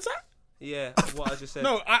say? What was that? Yeah, what I just said.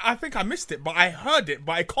 No, I think I missed it, but I heard it,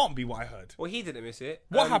 but it can't be what I heard. Well, he didn't miss it.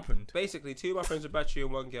 What happened? Basically, two of my friends were Battery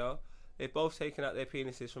and one girl. They've both taken out their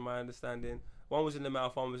penises, from my understanding. One was in the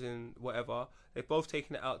mouth, one was in whatever. They've both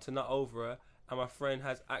taken it out to nut over her, and my friend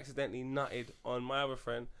has accidentally nutted on my other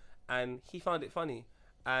friend, and he found it funny.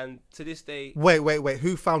 And to this day... Wait.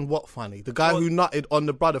 Who found what funny? The guy who nutted on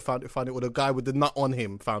the brother found it funny, or the guy with the nut on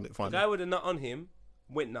him found it funny? The guy with the nut on him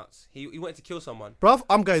went nuts. He went to kill someone. Bruv,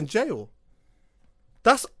 I'm going jail.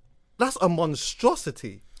 That's a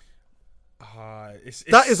monstrosity.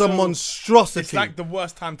 That is a monstrosity. It's like the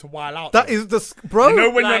worst time to while out. That is the... Bro. You know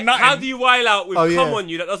when Like, you're nutting. how do you while out with Oh, cum yeah. on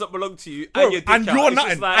you that doesn't belong to you Bro, and your dick and out? you're It's just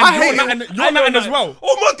nutting. like- And I hate you're it. nutting, you're nutting as well.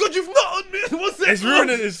 Oh my God, you've nut on me. What's this? It's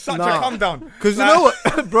ruining. It's such a calm down. Because you know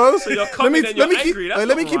what, bro? So you're coming and you're angry, that's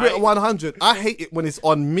let me not keep it right. 100. I hate it when it's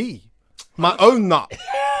on me. My own nut.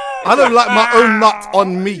 I don't like my own nut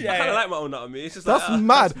on me. I kind of like my own nut on me. It's just That's like,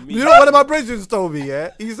 mad. That's me. You know, one of my brothers told me,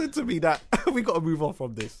 yeah? He said to me that we got to move on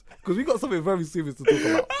from this because we got something very serious to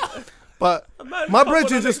talk about. But my brother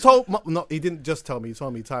just told... No, he didn't just tell me. He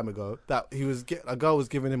told me time ago that a girl was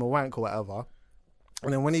giving him a wank or whatever.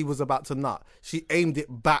 And then when he was about to nut, she aimed it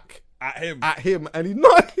back At him. and he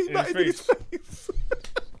nutted in his face. face.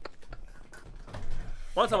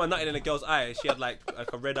 One time I nutted in a girl's eye. She had like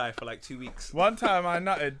a red eye for like 2 weeks. One time I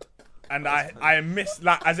nutted, and I missed,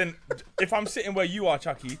 like, as in, if I'm sitting where you are,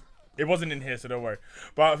 Chucky, it wasn't in here, so don't worry.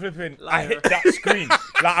 But flipping, I hit that screen.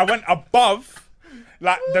 Like, I went above,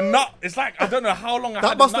 like, the nut. It's like, I don't know how long I had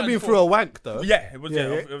That must have the been nut through a wank, though. Yeah, it was, Yeah,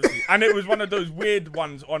 yeah. obviously. And it was one of those weird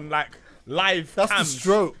ones on, like, live That's cams. the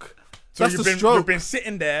stroke. So That's the you've stroke. been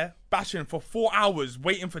sitting there bashing for 4 hours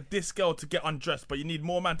waiting for this girl to get undressed, but you need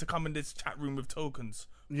more man to come in this chat room with tokens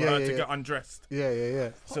for her to get undressed. Yeah.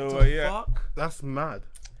 So yeah, Fuck. That's mad.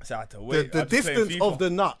 so I had to wait. The I was just playing distance FIFA. of the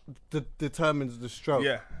nut determines the stroke.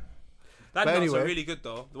 Yeah. That But nuts anyway. are really good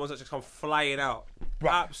though. The ones that just come flying out.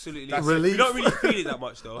 Right. Absolutely. That's You relief. don't really feel it that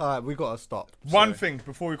much though. All right, we got to stop. One thing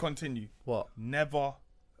before we continue: What? never,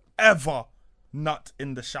 ever nut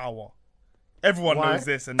in the shower. Everyone Why? knows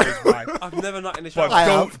this and knows why, I've never nut in the but shower. I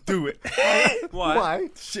don't have. do it. Why? Why?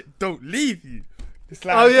 Shit, don't leave you. It's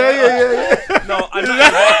like, Oh, yeah. No, I nutted in the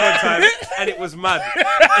bath one time and it was mad.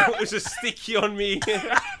 It was just sticky on me.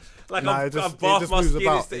 Like Nah, I it just bathed my moves skin.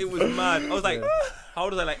 about. It was mad. I was like, Yeah. how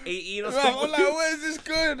old was I? Like 18 or I'm something? like, where's this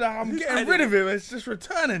going? I'm getting rid of it. It's just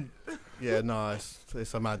returning. Yeah, no,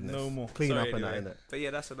 it's a madness. No more. Clean Sorry, up and anyway. that, innit? But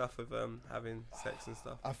yeah, that's enough of having sex and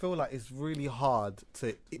stuff. I feel like it's really hard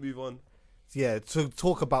to Move on. to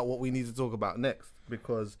talk about what we need to talk about next,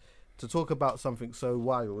 because to talk about something so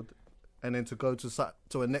wild and then to go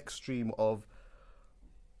to a next stream of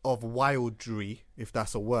wildry, if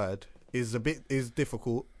that's a word, is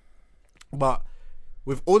difficult. But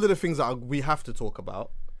with all of the things that we have to talk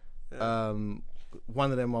about,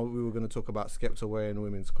 one of them we were going to talk about Skepta wearing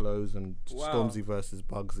women's clothes and Wow. Stormzy versus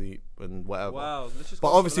Bugsy and whatever. Wow. Let's just But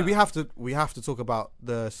go for obviously that. we have to talk about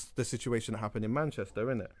the situation that happened in Manchester,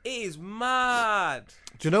 innit? It is mad.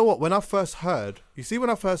 Do you know what? When I first heard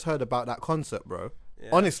about that concert, bro, Yeah.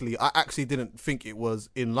 honestly, I actually didn't think it was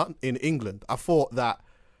in England. I thought that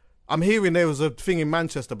I'm hearing there was a thing in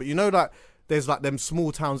Manchester, but you know that there's like them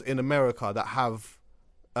small towns in America that have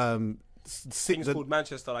Things called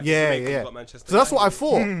Manchester. Like yeah, Jamaica, yeah. you've got Manchester So that's what I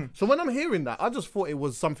United. thought. So when I'm hearing that, I just thought it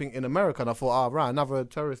was something in America, and I thought, right, another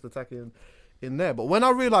terrorist attack in there. But when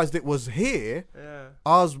I realised it was here, Yeah.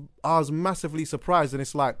 I was massively surprised. And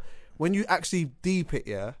it's like when you actually deep it,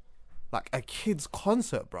 yeah, like a kid's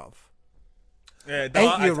concert, bruv. Yeah,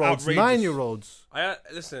 that's 8-year-olds, outrageous. 9-year-olds.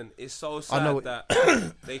 Listen, it's so I sad know it-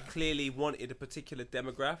 that they clearly wanted a particular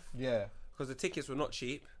demographic Yeah. because the tickets were not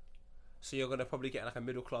cheap. So you're gonna probably get like a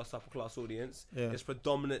middle class, upper class audience. Yeah. It's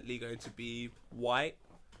predominantly going to be white.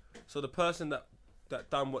 So the person that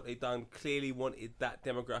done what they done clearly wanted that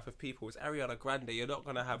demographic of people. It's Ariana Grande. You're not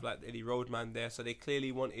gonna have like any roadman there. So they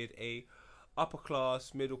clearly wanted a upper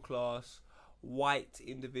class, middle class, white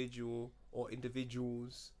individual or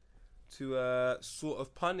individuals to sort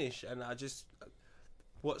of punish. And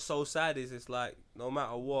what's so sad is it's like no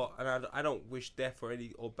matter what, and I don't wish death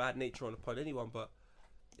or bad nature upon anyone, but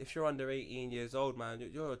if you're under 18 years old, man,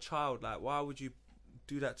 you're a child. Like, why would you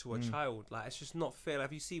do that to a child. Like, it's just not fair. Like,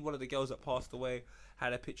 if you see one of the girls that passed away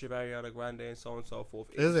had a picture of Ariana Grande and so on and so forth.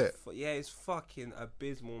 Is it? Yeah, it's fucking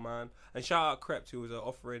abysmal, man. And shout out Crept, who was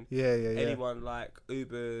offering Yeah. anyone like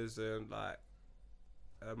Ubers and like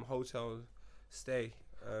hotel stay.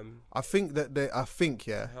 I think that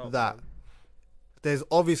Help, that man. there's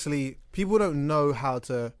obviously people don't know how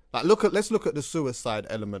to like let's look at the suicide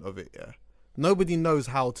element of it. Yeah, nobody knows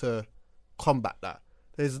how to combat that.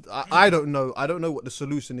 I don't know what the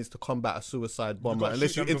solution is to combat a suicide bomber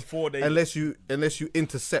unless you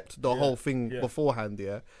intercept the whole thing beforehand.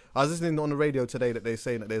 Yeah, I was listening on the radio today that they're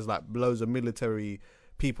saying that there's like loads of military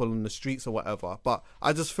people on the streets or whatever, but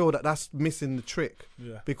I just feel that that's missing the trick.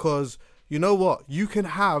 Yeah. Because you know what, you can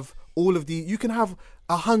have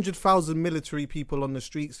 100,000 military people on the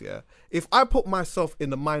streets. Yeah, if I put myself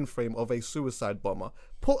in the mind frame of a suicide bomber,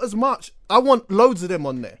 put as much. I want loads of them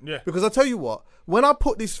on there. Yeah. Because I tell you what, when I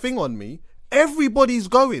put this thing on me, everybody's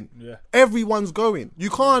going. Yeah. Everyone's going. You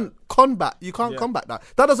can't combat that.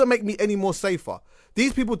 That doesn't make me any more safer.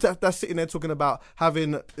 These people that's sitting there talking about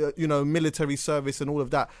having, military service and all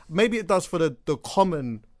of that. Maybe it does for the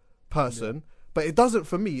common person, but it doesn't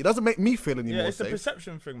for me. It doesn't make me feel any more it's safe. a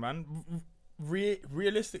perception thing, man.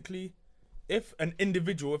 Realistically, if an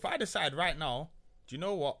individual, if I decide right now, do you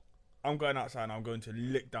know what? I'm going outside and I'm going to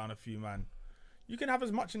lick down a few man. You can have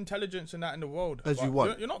as much intelligence in that in the world as you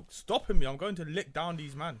want. You're not stopping me. I'm going to lick down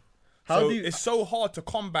these men. It's so hard to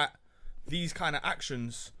combat these kind of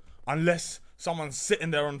actions unless someone's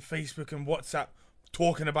sitting there on Facebook and WhatsApp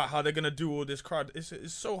talking about how they're going to do all this crowd.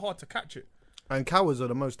 It's so hard to catch it. And cowards are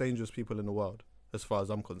the most dangerous people in the world, as far as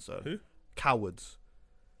I'm concerned. Who? Cowards.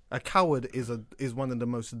 A coward is one of the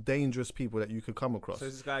most dangerous people that you could come across. So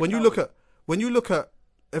is this guy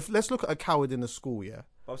Let's look at a coward in a school, yeah.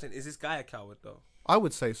 But I'm saying, is this guy a coward though? I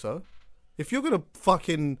would say so. If you're gonna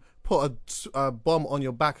fucking put a bomb on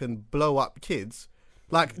your back and blow up kids,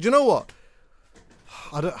 like, do you know what?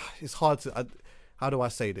 It's hard to. How do I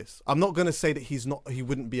say this? I'm not gonna say that he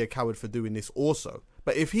wouldn't be a coward for doing this also.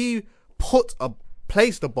 But if he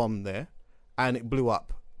placed a bomb there, and it blew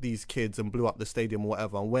up these kids and blew up the stadium or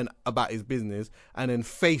whatever, and went about his business, and then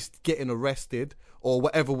faced getting arrested or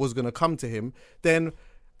whatever was gonna come to him, then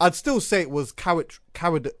I'd still say it was coward.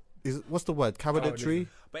 What's the word? Cowardry.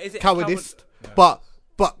 But is it cowardice? But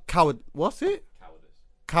coward. What's it?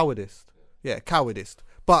 Cowardice. Yeah, cowardice.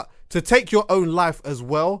 But to take your own life as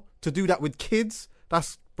well, to do that with kids,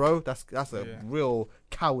 that's a real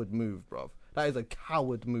coward move, bro. That is a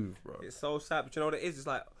coward move, bro. It's so sad, but you know what it is? It's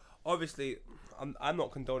like, obviously, I'm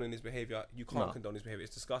not condoning his behavior. You can't condone his behavior.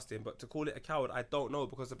 It's disgusting. But to call it a coward, I don't know,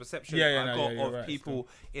 because the perception I got of people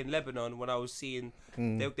in Lebanon when I was seeing,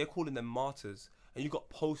 they're calling them martyrs. And you got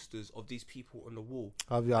posters of these people on the wall.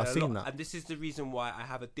 I've seen that. And this is the reason why I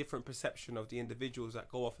have a different perception of the individuals that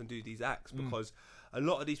go off and do these acts, because a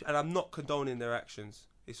lot of these, and I'm not condoning their actions.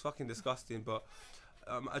 It's fucking disgusting, but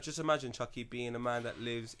I just imagine, Chucky, being a man that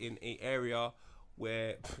lives in an area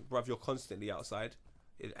where, bruv, you're constantly outside,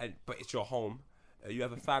 but it's your home. You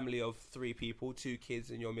have a family of 3 people, 2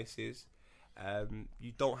 kids and your missus.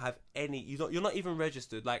 You don't have any. You're not even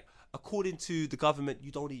registered. Like, according to the government,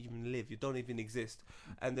 you don't even live. You don't even exist.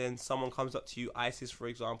 And then someone comes up to you, ISIS, for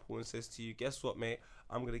example, and says to you, "Guess what, mate?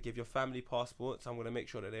 I'm gonna give your family passports. I'm gonna make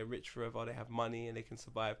sure that they're rich forever. They have money and they can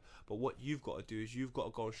survive. But what you've got to do is you've got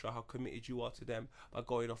to go and show how committed you are to them by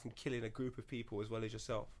going off and killing a group of people as well as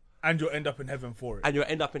yourself. And you'll end up in heaven for it. And you'll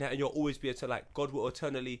end up in heaven. And you'll always be able to, like, God will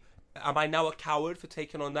eternally." Am I now a coward for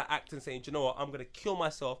taking on that act and saying, do you know what, I'm going to kill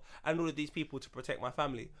myself and all of these people to protect my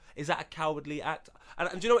family? Is that a cowardly act?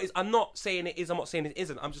 And do you know what it is? I'm not saying it is, I'm not saying it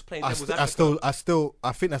isn't. I'm just playing devil's advocate.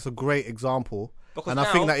 I think that's a great example. Because and now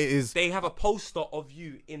I think that it is. They have a poster of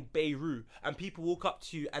you in Beirut and people walk up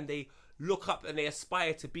to you and they look up and they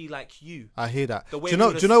aspire to be like you. I hear that. The way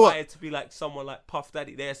do you know what? To be like someone like Puff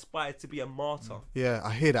Daddy, they aspire to be a martyr. Yeah,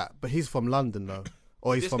 I hear that. But he's from London, though.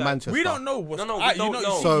 Or he's from Manchester. We don't know what's... We don't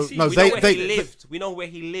know. So, no, we know where he lived. We know where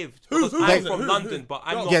he lived. I'm from London, but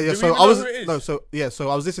I'm not. Yeah, so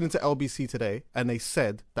I was listening to LBC today, and they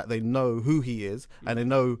said that they know who he is, and they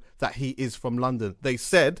know that he is from London. They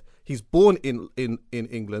said he's born in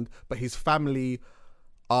England, but his family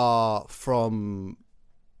are from...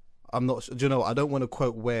 I'm not. Do you know? I don't want to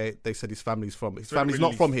quote where they said his family's from. His family's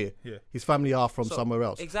not from here. Yeah. His family are from somewhere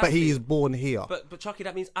else. Exactly. But he is born here. But Chucky,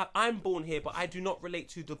 that means I'm born here, but I do not relate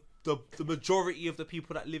to the the majority of the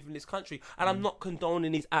people that live in this country. And I'm not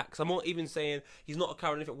condoning his acts. I'm not even saying he's not a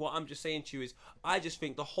coward or anything. What I'm just saying to you is, I just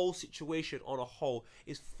think the whole situation on a whole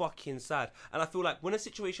is fucking sad. And I feel like when a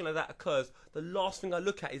situation like that occurs, the last thing I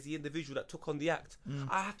look at is the individual that took on the act.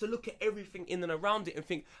 I have to look at everything in and around it and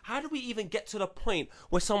think, how do we even get to the point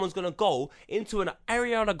where someone's going to go into an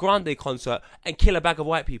Ariana Grande concert and kill a bag of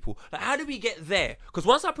white people? Like, how do we get there? Because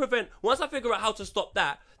once I figure out how to stop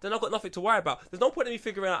that, then I've got nothing to worry about. There's no point in me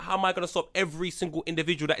figuring out how am I going to stop every single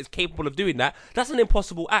individual that is capable of doing that. That's an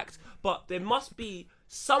impossible act. But there must be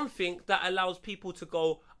something that allows people to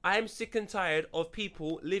go, I am sick and tired of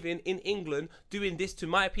people living in England doing this to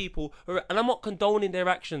my people. And I'm not condoning their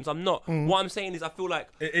actions. I'm not. What I'm saying is I feel like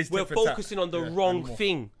we're focusing on the wrong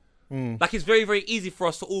thing. Like, it's very, very easy for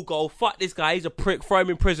us to all go, fuck this guy, he's a prick, throw him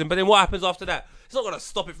in prison. But then what happens after that? It's not going to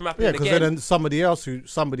stop it from happening again. Yeah, because then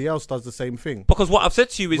somebody else does the same thing. Because what I've said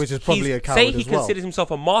to you is, which is probably a coward say he as well. considers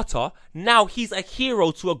himself a martyr, now he's a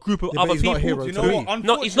hero to a group of other he's not a people. hero You to know me. what?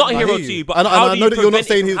 No, he's not a hero to you, but And how I do know you that you're not prevent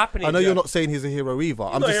saying it he's. from happening? I know you're not saying he's a hero either.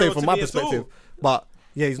 I'm not just a saying hero from to my me at all. perspective. But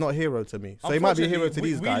yeah, he's not a hero to me. So he might be a hero to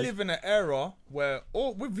these guys. We live in an era where,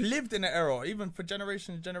 we've lived in an era, even for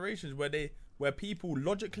generations and generations, where people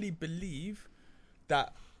logically believe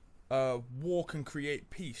that war can create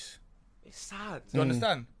peace. It's sad. Do you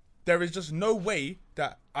understand? There is just no way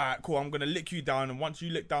that, alright, cool, I'm going to lick you down, and once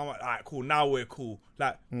you lick down, alright, cool, now we're cool.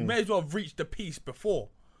 Like, you may as well have reached the peace before.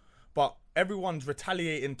 But everyone's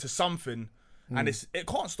retaliating to something, and it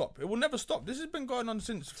can't stop. It will never stop. This has been going on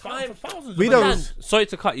since for thousands We of don't- years. Dan, sorry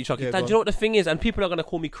to cut you, Chucky. Yeah, Dan, go do you know what the thing is? And people are going to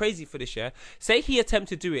call me crazy for this, yeah? Say he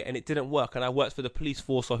attempted to do it and it didn't work, and I worked for the police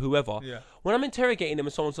force or whoever. Yeah. When I'm interrogating him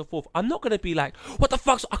and so on and so forth, I'm not going to be like, what the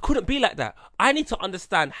fuck? I couldn't be like that. I need to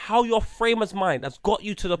understand how your frame of mind has got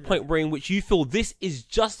you to the point where in which you feel this is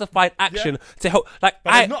justified action to help. Like,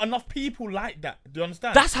 But there's not enough people like that. Do you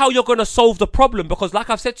understand? That's how you're going to solve the problem, because like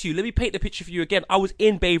I've said to you, let me paint the picture for you again. I was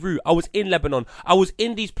in Beirut. I was in Lebanon. I was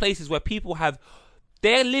in these places where people have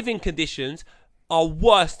their living conditions are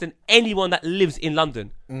worse than anyone that lives in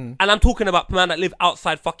London. And I'm talking about man that live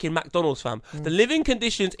outside fucking McDonald's, fam. The living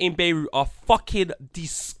conditions in Beirut are fucking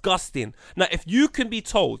disgusting. Now, if you can be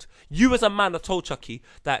told, you as a man are told, Chucky,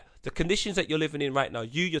 that the conditions that you're living in right now,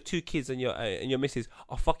 you, your two kids and your missus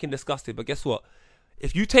are fucking disgusting. But guess what?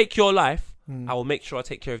 If you take your life, I will make sure I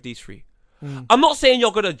take care of these three. I'm not saying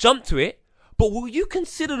you're going to jump to it, but will you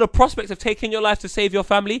consider the prospect of taking your life to save your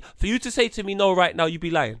family? For you to say to me no right now, you'd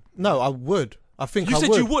be lying. No, I would. I think You I said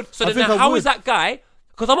would. you would. So I then think now, I how would. is that guy?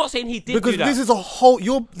 Because I'm not saying he did Because do that. this is a whole. Do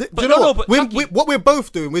you know no, what? but Chucky- What we're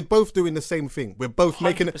both doing? We're both doing the same thing. We're both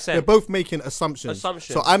making. 100%. We're both making assumptions.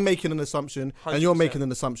 Assumptions. So I'm making an assumption, and you're 100%. making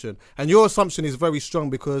an assumption, and your assumption is very strong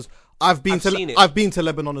because I've been seen it. I've been to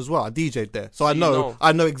Lebanon as well. I DJ'd there, so I you know. know.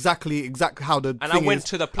 I know exactly how the. And thing I went is.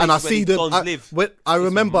 to the and I places where see these the. dons live. I It's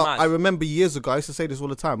remember. mad. I remember years ago. I used to say this all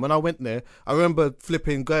the time. When I went there, I remember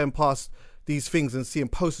going past these things and seeing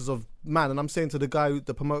posters of man, and I'm saying to the guy,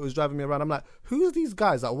 the promoter was driving me around, I'm like, who are these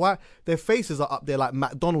guys? Like, why their faces are up there like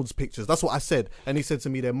McDonald's pictures? That's what I said. And he said to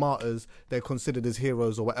me, they're martyrs, they're considered as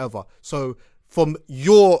heroes or whatever. So from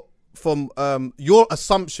your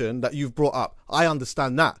assumption that you've brought up, I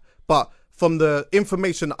understand that. But from the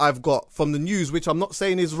information I've got from the news, which I'm not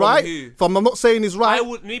saying is right. who? I'm not saying is right. I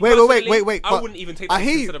would- me wait. personally, I but wouldn't even take that I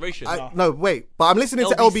hear into you. consideration. No, wait. But I'm listening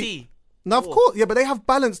to LBC. No, of course, yeah, but they have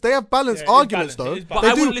balance. They have balanced Yeah, it is arguments, balanced, it though. is They balanced.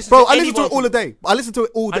 But I do, wouldn't listen bro. to I listen to it anyone all the day. I listen to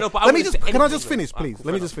it all day. I know, but I Let me wouldn't just. listen to Can I anyone just finish, either. please? Cool,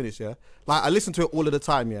 Let me fair just finish. Yeah, like I listen to it all of the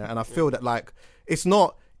time. Yeah, and I feel that like it's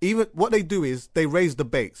not. Even what they do is they raise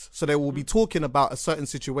debates. So they will be talking about a certain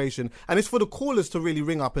situation, and it's for the callers to really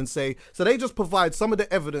ring up and say. So they just provide some of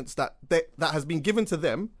the evidence that has been given to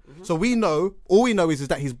them. So we know, all we know is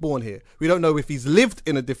that he's born here. We don't know if he's lived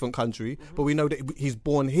in a different country, but we know that he's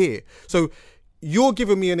born here. So you're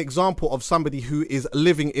giving me an example of somebody who is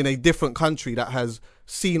living in a different country that has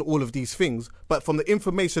seen all of these things. But from the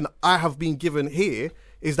information I have been given here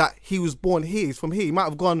is that he was born here. He's from here. He might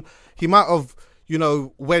have, you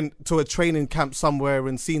know, went to a training camp somewhere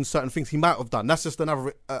and seen certain things. He might have done. That's just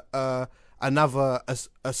another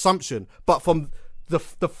assumption. But from the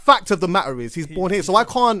fact of the matter is he's born here. So I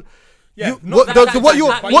can't. Yeah,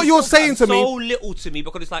 What you're saying to me, so little to me,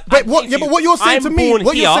 because it's like, but what you're saying to me,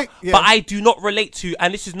 what you're saying, yeah. but I do not relate to,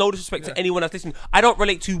 and this is no disrespect to anyone that's listening, I don't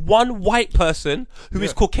relate to one white person who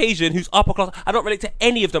is Caucasian, who's upper class. I don't relate to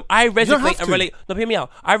any of them. I resonate and relate. No, hear me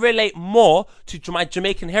out. I relate more to my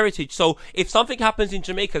Jamaican heritage. So if something happens in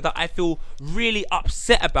Jamaica that I feel really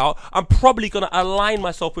upset about, I'm probably gonna align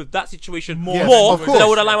myself with that situation more of than course. I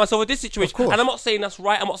would align myself with this situation. Of course. And I'm not saying that's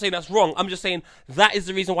right. I'm not saying that's wrong. I'm just saying that is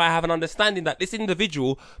the reason why I have an understanding that this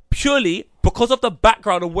individual, purely because of the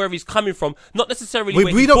background of where he's coming from, not necessarily where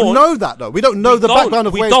we he's don't born. know that though. We don't know the background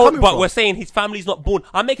of where he's coming but from. we're saying his family's not born.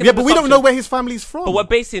 I'm making Yeah, but we don't know where his family's from. But we're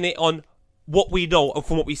basing it on what we know and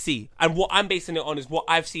from what we see. And what I'm basing it on is what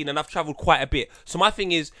I've seen, and I've travelled quite a bit. So my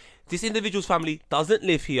thing is, this individual's family doesn't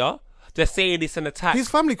live here. They're saying it's an attack. His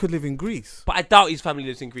family could live in Greece. But I doubt his family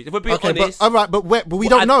lives in Greece. If we're being honest. But, all right, but we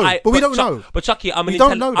don't know. But we don't know. But Chucky, I'm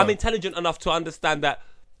intelligent enough to understand that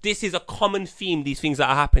this is a common theme, these things that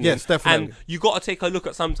are happening. Yes, definitely. And you got to take a look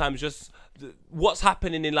at sometimes just what's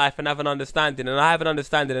happening in life and have an understanding. And I have an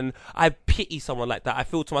understanding, and I pity someone like that. I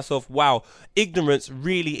feel to myself, wow, ignorance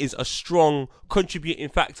really is a strong contributing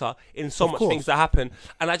factor in so much things that happen.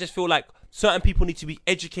 And I just feel like certain people need to be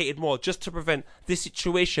educated more just to prevent this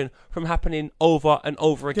situation from happening over and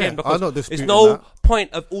over again. Because there's no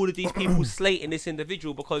point of all of these people slating this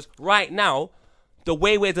individual, because right now, the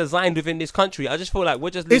way we're designed within this country, I just feel like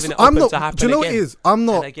we're just leaving it open to happen. Do you know again what it is? I'm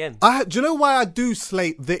not. Again. Do you know why I do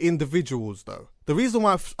slate the individuals though? The reason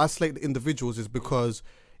why I slate the individuals is because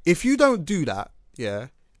if you don't do that,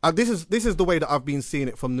 this is the way that I've been seeing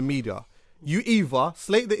it from the media. You either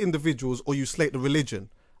slate the individuals or you slate the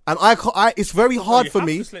religion. And it's very hard for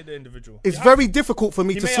me. It's very difficult for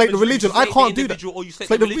me to slate the religion. I can't do that. Or you slate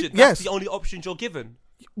the religion. That's the only options you're given.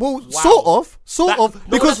 Well, sort of,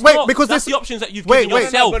 because that's the options that you've given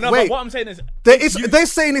yourself. Wait, what I'm saying is, they're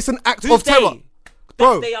saying it's an act of terror.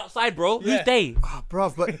 Bro, that's they outside, bro. Who's they?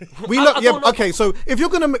 Bruv, but we know. Yeah, okay. So if you're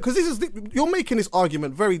gonna, because you're making this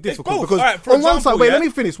argument very difficult. Because on one side, let me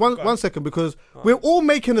finish one second, because we're all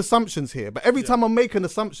making assumptions here. But every time I make an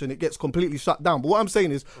assumption, it gets completely shut down. But what I'm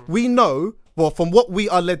saying is, we know, well, from what we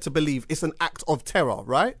are led to believe, it's an act of terror,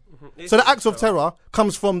 right? So the act of terror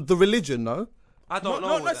comes from the religion, no? I don't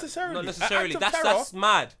know. Not necessarily. Not necessarily. That's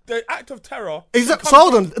mad. The act of terror. Is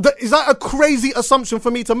that a crazy assumption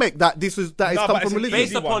for me to make that is come from religion?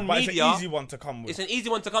 Based upon media, it's an easy one to come with. It's an easy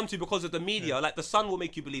one to come to because of the media. Like the Sun will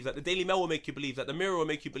make you believe that, the Daily Mail will make you believe that, the Mirror will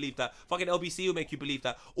make you believe that, fucking LBC will make you believe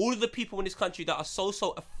that. All of the people in this country that are so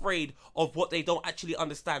afraid of what they don't actually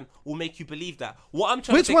understand will make you believe that. What I'm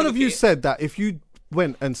trying Which to one of you said that if you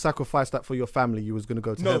went and sacrificed that for your family, you was going to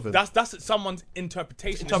go to heaven? No, that's someone's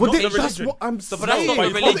interpretation. That's what I'm saying. But that's not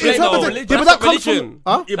the religion. That's not religion. That's not religion.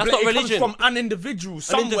 That's not religion. It comes from an individual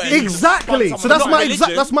somewhere. Exactly. So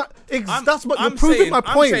that's my you're proving my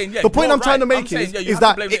point. The point I'm trying to make is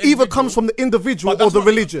that it either comes from the individual or the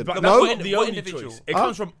religion. But no, that's not the only choice. It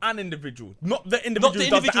comes from an individual, not the individual. Not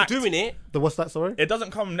the individual doing it. What's that? Sorry. It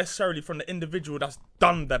doesn't come necessarily from the individual that's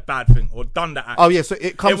done the bad thing or done the act. Oh yeah, so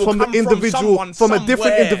it comes from the individual, from a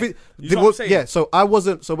different individual. Yeah, so I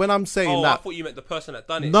wasn't. So when I'm saying that, I thought you meant the person that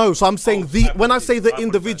done it. No, so I'm saying when I say the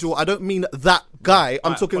individual, I don't mean that guy.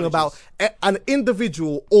 I'm talking about an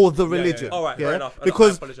individual or the religion. All right, fair enough.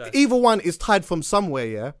 Because either one is tied from somewhere.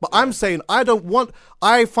 Yeah, but I'm saying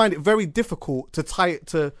I find it very difficult to tie it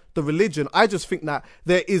to the religion. I just think that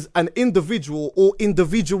there is an individual or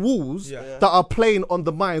individuals that are playing on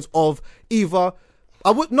the minds of either. I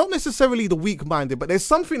would not necessarily the weak-minded, but there's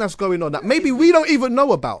something that's going on that maybe we don't even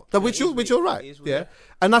know about. Which you're right,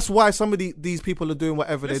 and that's why some of these people are doing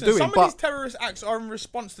whatever they're doing. Some of these terrorist acts are in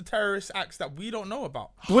response to terrorist acts that we don't know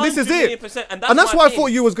about. Well, this is it, and that's what I thought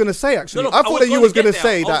you was going to say. Actually, I thought that you was going to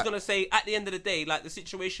say that. I was going to say at the end of the day, like the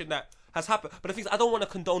situation that has happened. But the thing is, I don't want to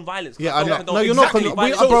condone violence. Yeah, I know. No, you're exactly not.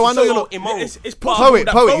 Bro, I know you're not. It's poet.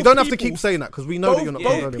 You don't have to keep saying that because we know that you're not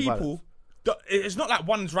condoning violence. It's not like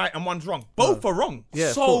one's right and one's wrong. Both are wrong.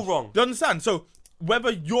 Yeah, so wrong. Do you understand? So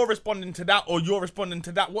whether you're responding to that or you're responding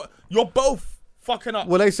to that, you're both fucking up.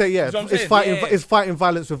 Well, they say it's fighting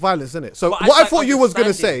violence with violence, isn't it? So what I thought you was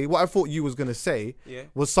gonna say,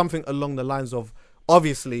 was something along the lines of,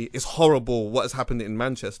 obviously it's horrible what has happened in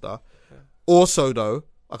Manchester. Also, though,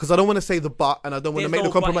 because I don't want to say the but, and I don't want to make the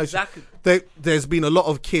compromise. Exactly. There's been a lot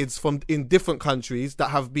of kids in different countries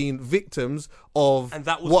that have been victims of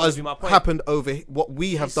what has happened over what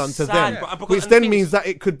we have done to them, which then means that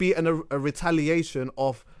it could be a retaliation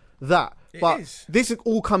of that. But this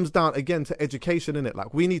all comes down again to education, innit?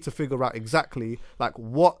 Like we need to figure out exactly like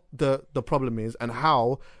what the problem is and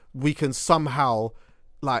how we can somehow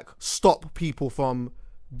like stop people from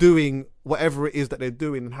doing whatever it is that they're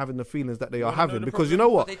doing and having the feelings that they are having, because you know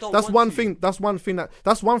what, that's one thing that's going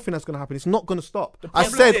to happen. It's not going to stop. I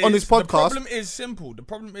said on this podcast, the problem is simple. The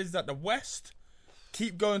problem is that the West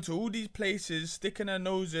keep going to all these places, sticking their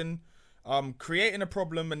nose in, creating a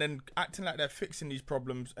problem and then acting like they're fixing these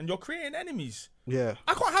problems, and you're creating enemies. Yeah,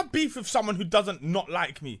 I can't have beef with someone who doesn't not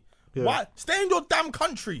like me. Why? Stay in your damn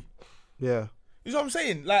country. Yeah. You know what I'm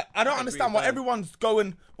saying? Like, I don't understand why everyone's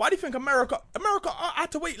going. Why do you think America I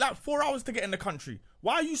had to wait like 4 hours to get in the country?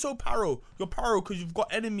 Why are you so paro? You're paro because you've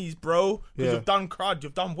got enemies, bro. Because you've done crud,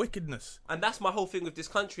 you've done wickedness. And that's my whole thing with this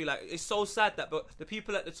country. Like, it's so sad that the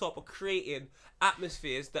people at the top are creating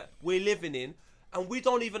atmospheres that we're living in, and we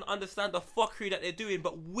don't even understand the fuckery that they're doing,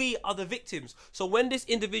 but we are the victims. So when the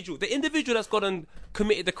individual that's gone and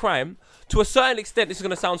committed the crime, to a certain extent, this is going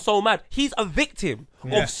to sound so mad, he's a victim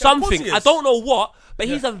of something. I don't know what, but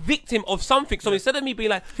he's a victim of something. So instead of me being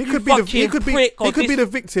like, he could be the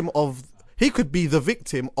victim of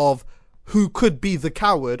who could be the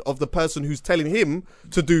coward of the person who's telling him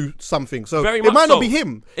to do something. So it might not be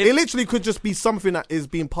him. It literally could just be something that is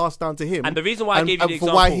being passed down to him. And the reason why I gave you the example,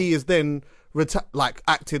 for why he is then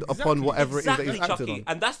acted upon whatever it is that he's acted on.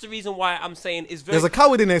 And that's the reason why I'm saying there's a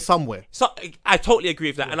coward in there somewhere. So I totally agree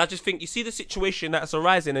with that, and I just think you see the situation that's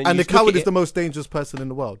arising, and the coward is the most dangerous person in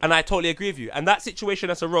the world. And I totally agree with you. And that situation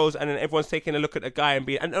that's arose, and then everyone's taking a look at the guy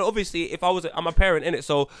and obviously, if I'm a parent in it,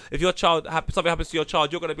 so if your child something happens to your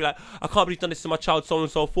child, you're gonna be like, I can't believe you've done this to my child, so on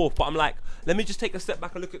and so forth. But I'm like, let me just take a step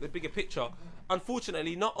back and look at the bigger picture.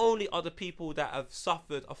 Unfortunately, not only are the people that have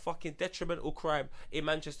suffered a fucking detrimental crime in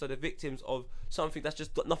Manchester the victims of something that's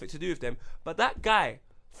just got nothing to do with them, but that guy,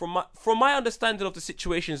 from my understanding of the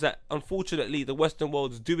situations that unfortunately the Western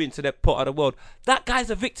world is doing to that part of the world, that guy's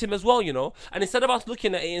a victim as well, you know. And instead of us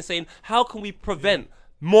looking at it and saying, how can we prevent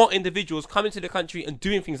more individuals coming to the country and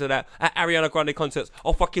doing things like that at Ariana Grande concerts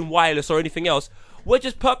or fucking Wireless or anything else, we're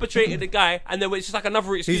just perpetrating the guy, and then it's just like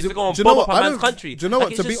another excuse to go and bomb up a man's country. Do you know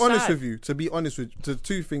what? To be honest with you, to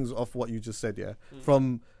two things off what you just said,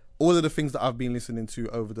 from all of the things that I've been listening to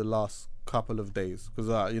over the last couple of days, because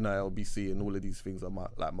LBC and all of these things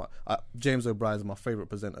are James O'Brien's my favorite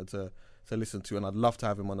presenter to listen to, and I'd love to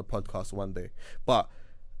have him on the podcast one day. But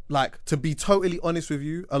like, to be totally honest with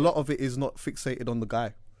you, a lot of it is not fixated on the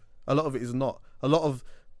guy. A lot of it is not. A lot of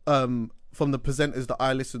from the presenters that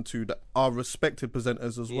I listen to that are respected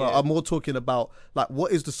presenters as well, are more talking about like,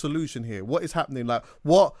 what is the solution here? What is happening? Like,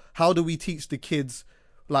 how do we teach the kids?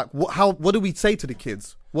 Like, what do we say to the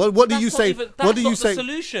kids? What do you say? What do you say? The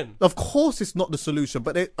solution. Of course, it's not the solution,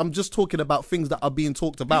 but I'm just talking about things that are being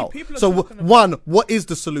talked about. So, one, what is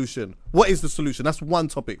the solution? What is the solution? That's one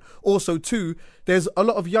topic. Also, two, there's a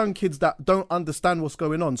lot of young kids that don't understand what's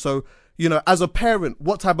going on. So, as a parent,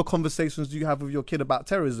 what type of conversations do you have with your kid about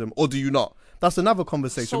terrorism, or do you not? That's another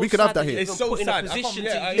conversation. We could have that here. It's so sad.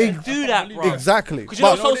 To do that, bro. Exactly. Because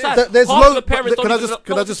it's so sad. There's loads.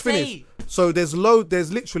 Can I just finish? So there's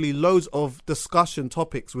literally loads of discussion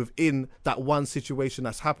topics within that one situation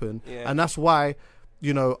that's happened, and that's why,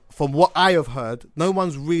 from what I have heard, no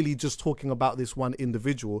one's really just talking about this one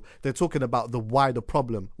individual. They're talking about the wider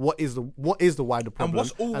problem. What is the wider problem?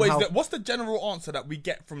 And what's the general answer that we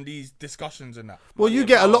get from these discussions and that? Well, you do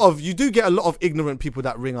get a lot of ignorant people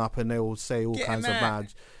that ring up and they will say all kinds of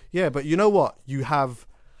mad. Yeah, but you know what? You have,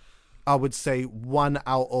 I would say, 1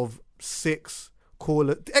 out of 6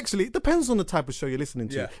 caller. Actually, it depends on the type of show you're listening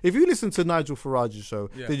to. If you listen to Nigel Farage's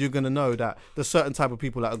show, then you're going to know that there's certain type of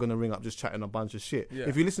people that are going to ring up just chatting a bunch of shit.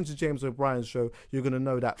 If you listen to James O'Brien's show, you're going to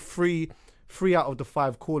know that three out of the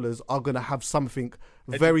 5 callers are going to have something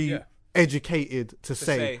very educated to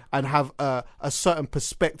say and have a certain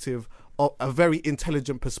perspective, a very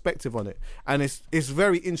intelligent perspective on it. And it's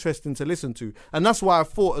very interesting to listen to. And that's why I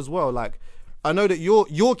thought as well, like, I know that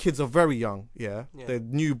your kids are very young, they're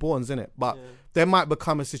newborns, innit? But there might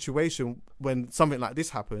become a situation when something like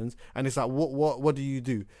this happens, and it's like, what do you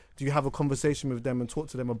do? Do you have a conversation with them and talk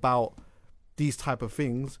to them about these type of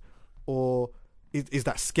things, or is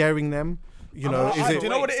that scaring them? Do you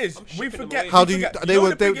know what it is? We forget. How do you?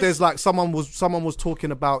 There's like someone was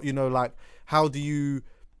talking about, like, how do you?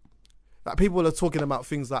 Like, people are talking about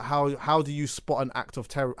things like how do you spot an act of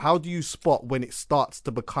terror? How do you spot when it starts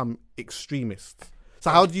to become extremist?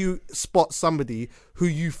 So how do you spot somebody who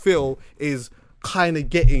you feel is kind of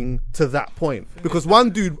getting to that point? Because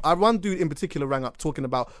one dude in particular rang up talking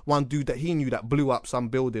about one dude that he knew that blew up some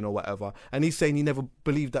building or whatever, and he's saying he never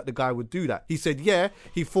believed that the guy would do that. He said,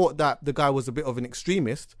 he thought that the guy was a bit of an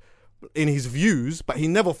extremist in his views, but he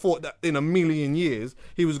never thought that in a million years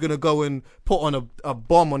he was going to go and put on a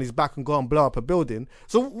bomb on his back and go and blow up a building.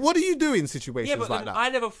 So what do you do in situations like that? I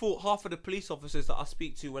never thought half of the police officers that I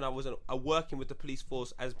speak to when I was working with the police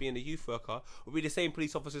force as being a youth worker would be the same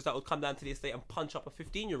police officers that would come down to the estate and punch up a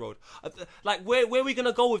 15-year-old. Like, where are we going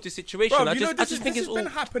to go with this situation? Bro, I just think it's been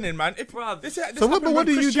happening, man. What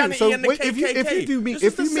do you do? So if you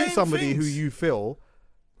meet somebody who you feel,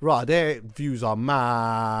 right, their views are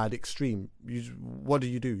mad extreme, what do?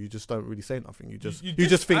 You just don't really say nothing. You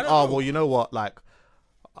just think, well, you know what, like,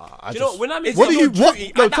 I Do you know just- when I'm in What do you? What?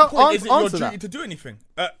 Duty, No, at that point, is it your answer duty that. to do anything?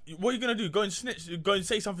 What are you gonna do? Go and snitch? Go and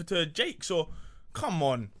say something to Jakes? Or come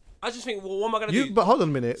on, I just think, well, what am I gonna do? But hold on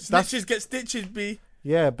a minute. That's snitches get stitches. B.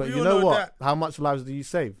 yeah, but We you all know know what? that. How much lives do you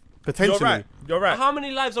save? Potentially. You're right. How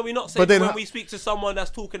many lives are we not saving then when ho- we speak to someone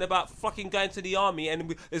that's talking about fucking going to the army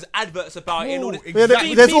and there's adverts about it and all this? Bro, Yeah,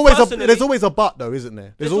 exactly. there's Me always personally- there's always a but though, isn't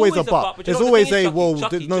there? There's always a but. you There's know what the always thing a is, well. Chucky,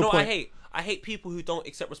 There's do no you know what I point. hate? I hate people who don't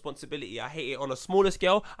accept responsibility. I hate it on a smaller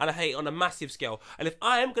scale and I hate it on a massive scale. And if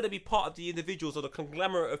I am going to be part of the individuals or the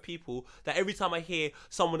conglomerate of people that every time I hear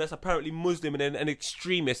someone that's apparently Muslim and an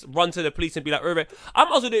extremist run to the police and be like, I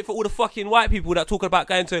might as well do it for all the fucking white people that talking about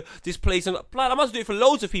going to this place. And I might as well do it for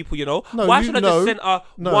loads of people, you know? No, Why should I just center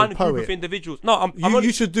one group poet. of individuals? No, I'm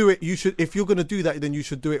You should do it. You should, if you're gonna do that, then you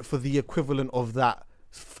should do it for the equivalent of that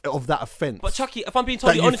offence. But Chucky, if I'm being that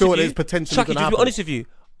totally you honest feel with that you, is potentially Chucky, gonna to be happen. honest with you,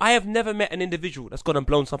 I have never met an individual that's gone and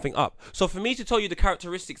blown something up. So for me to tell you the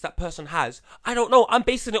characteristics that person has, I don't know. I'm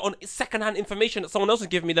basing it on secondhand information that someone else has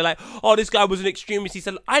given me. They're like, oh, this guy was an extremist. He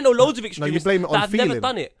said, I know loads of No, you extremists blame it that on have feeling. never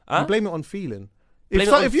done it. You blame it on feeling. Blame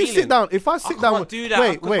it on If you feeling. sit down, if I sit down, can't do that,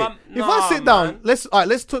 wait, because wait. I'm- If I nah, sit down,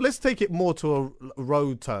 man. let's take it more to a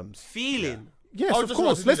road terms. Feeling. Yes, I was of just about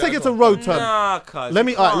course. to do Let's that take it as to well. road terms. Nah, cuz. Let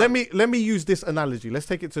me you can't. let me use this analogy. Let's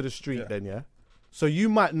take it to the street then, yeah. So you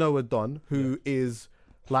might know a Don who is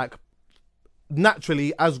like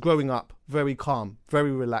naturally, as growing up, very calm,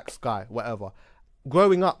 very relaxed guy, whatever.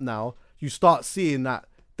 Growing up now, you start seeing that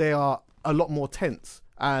they are a lot more tense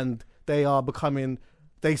and they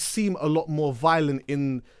seem a lot more violent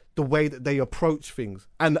in the way that they approach things.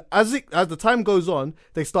 And as the time goes on,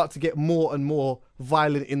 they start to get more and more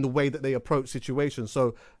violent in the way that they approach situations.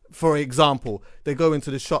 So, for example, they go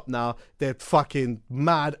into the shop now, they're fucking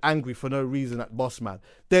mad angry for no reason at boss man.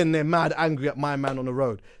 Then they're mad angry at my man on the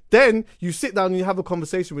road. Then you sit down and you have a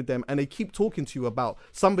conversation with them and they keep talking to you about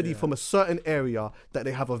somebody from a certain area that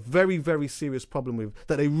they have a very, very serious problem with,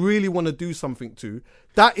 that they really want to do something to.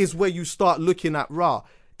 That is where you start looking at,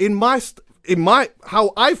 in my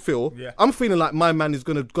how I feel, I'm feeling like my man is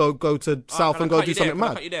gonna go to south Can I and go cut do you there? something Can I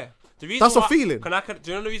mad. cut you there? The reason That's a why- feeling. Do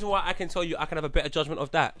you know the reason why I can tell you I can have a better judgment of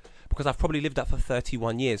that? Because I've probably lived that for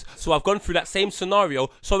 31 years. So I've gone through that same scenario.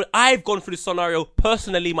 So I've gone through this scenario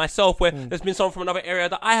personally myself where there's been someone from another area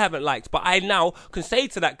that I haven't liked. But I now can say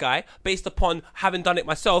to that guy, based upon having done it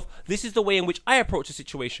myself, this is the way in which I approach a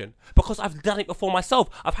situation. Because I've done it before myself.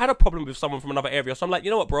 I've had a problem with someone from another area. So I'm like, you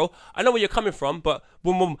know what, bro? I know where you're coming from, but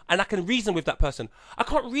boom, boom. And I can reason with that person. I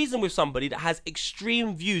can't reason with somebody that has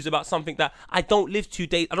extreme views about something that I don't live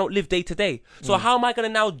day to day. So how am I going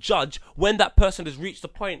to now judge when that person has reached the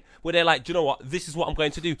point where they're like, do you know what? This is what I'm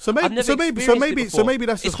going to do. So I've never experienced it before. maybe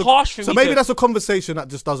that's it's just harsh for so me. maybe to- that's a conversation that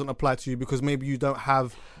just doesn't apply to you because maybe you don't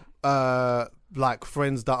have like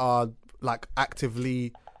friends that are like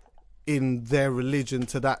actively in their religion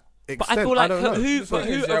to that extent. But I feel like don't know.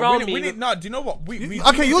 who around me? No, do you know what? We Okay,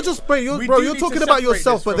 do you're need- just we you're do talking need to about separate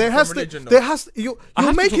yourself, this but from- there from has religion, to though. you're have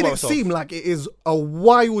to making talk it about myself. seem like it is a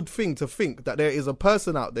wild thing to think that there is a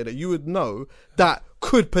person out there that you would know that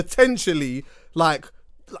could potentially like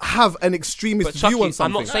have an extremist But Chucky, view on I'm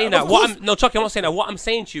something. not saying Of that. course- Chucky, I'm not saying that. What I'm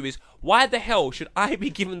saying to you is, why the hell should I be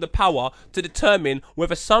given the power to determine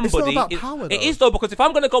whether somebody... about power, It though. is, though, because if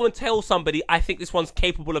I'm going to go and tell somebody, I think this one's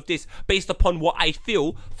capable of this, based upon what I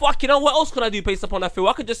feel, fuck, you know, what else can I do based upon what I feel?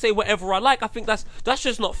 I could just say whatever I like. I think that's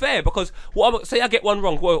just not fair, because say I get one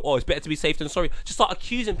wrong, well, it's better to be safe than sorry. Just start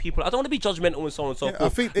accusing people. I don't want to be judgmental and so on and so I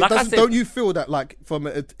forth. think Like I said, don't you feel that like from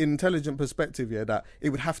an intelligent perspective, that it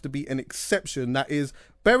would have to be an exception that is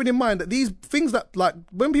bearing in mind that these things that like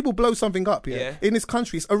when people blow something up in this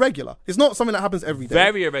country, it's irregular. It's not something that happens every day.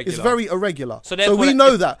 Very irregular. It's very irregular. So So we therefore,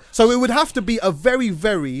 know that. So it would have to be a very,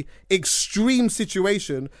 very extreme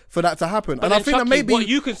situation for that to happen. But And I then, think that Chucky, maybe what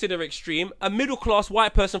you consider extreme, a middle-class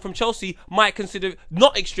white person from Chelsea might consider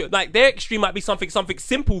not extreme. Like, their extreme might be something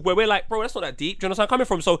simple where we're like, bro, that's not that deep. Do you understand where I'm coming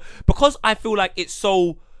from? So, because I feel like it's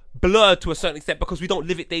so blurred to a certain extent because we don't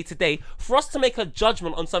live it day to day, for us to make a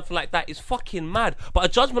judgment on something like that is fucking mad. But a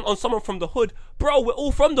judgment on someone from the hood, bro, we're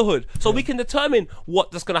all from the hood, so we can determine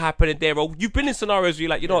what's going to happen in there. Or you've been in scenarios where you're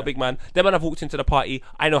like, you know what, big man, them man have walked into the party,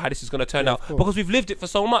 I know how this is going to turn out, because we've lived it for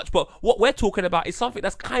so much. But what we're talking about is something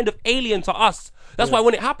that's kind of alien to us. That's why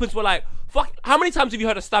when it happens, we're like, fuck, how many times have you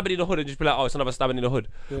heard a stabbing in the hood and just be like, oh, it's another stabbing in the hood?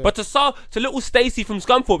 But to little Stacey from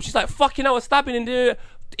Scunthorpe, she's like, fucking hell, a stabbing in the...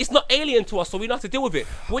 It's not alien to us, so we don't have to deal with it.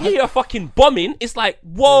 When you hear a fucking bombing, it's like,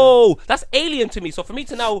 whoa, that's alien to me. So for me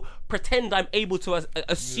to now pretend I'm able to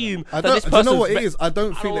assume that this do you person's... know what it is? I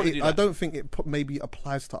don't wanna think do I that. don't think it maybe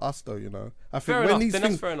applies to us though. I think Fair when enough, these then that's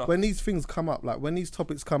things fair enough. when these things come up, like when these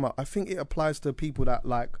topics come up, I think it applies to people that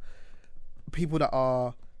like people that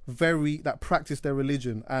are that practice their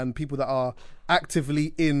religion and people that are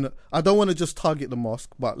actively in, I don't want to just target the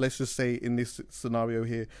mosque, but let's just say in this scenario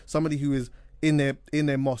here, somebody who is in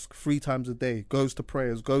their mosque 3 times a day, goes to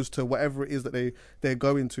prayers, goes to whatever it is that they're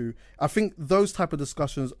going to. I think those type of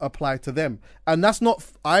discussions apply to them, and that's not.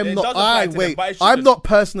 I'm not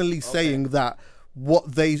personally saying that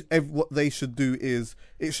what they should do is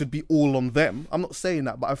it should be all on them. I'm not saying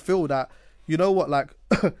that, but I feel that, you know what, like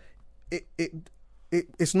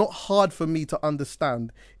it's not hard for me to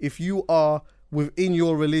understand if you are within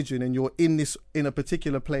your religion and you're in a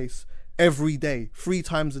particular place every day, 3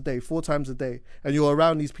 times a day, 4 times a day, and you're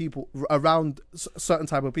around these people, around certain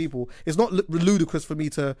type of people. It's not ludicrous for me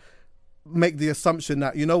to make the assumption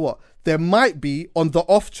that, you know what, there might be, on the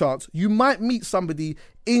off chance, you might meet somebody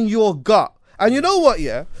in your gut. And you know what,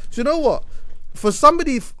 yeah? Do you know what? For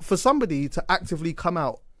somebody to actively come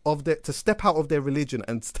out of to step out of their religion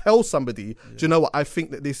and tell somebody, do you know what, I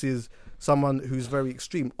think that this is someone who's very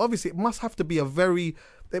extreme. Obviously, it must have to be a very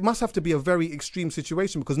extreme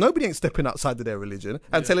situation, because nobody ain't stepping outside of their religion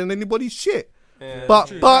and telling anybody shit. Yeah,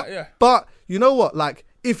 but you know what, like,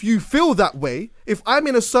 if you feel that way, if I'm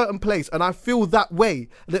in a certain place and I feel that way,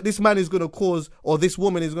 that this man is going to cause, or this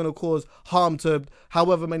woman is going to cause harm to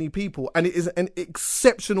however many people, and it is an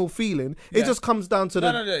exceptional feeling, it just comes down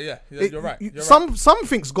to you're right.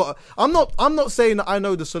 Something's got. I'm not saying that I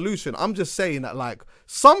know the solution. I'm just saying that, like,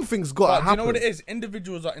 something's got to happen. You know what it is?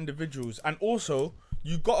 Individuals are individuals, and also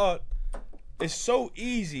it's so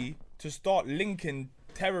easy to start linking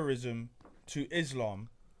terrorism to Islam.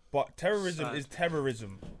 But terrorism is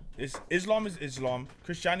terrorism. Islam is Islam.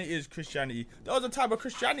 Christianity is Christianity. There was a time where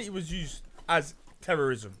Christianity was used as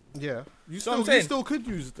terrorism. Yeah, you still could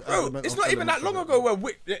use. Bro, it's not even that long ago where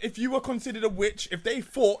if you were considered a witch, if they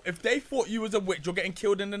thought you was a witch, you're getting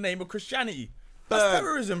killed in the name of Christianity. That's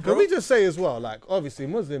terrorism, bro. Can we just say as well, like, obviously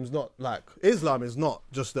Muslims, not like Islam is not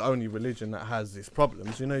just the only religion that has these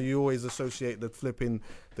problems. You know, you always associate the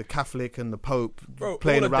Catholic and the Pope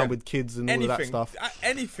playing around with kids and all of that stuff.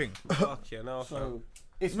 Anything. Fuck yeah, no. So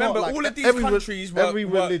it's remember, not like all of these countries every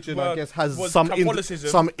religion, I guess, has some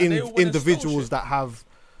individuals that have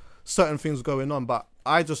certain things going on. But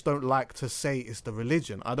I just don't like to say it's the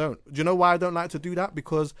religion. I don't. Do you know why I don't like to do that?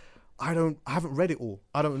 Because I haven't read it all.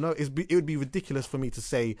 I don't know. It would be ridiculous for me to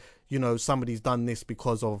say, you know, somebody's done this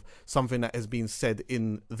because of something that has been said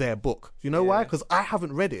in their book. You know why? Because I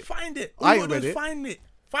haven't read it. Find it. I ain't read it.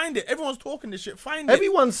 Find it. Everyone's talking this shit. Find it.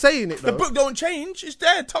 Everyone's saying it, though. The book don't change. It's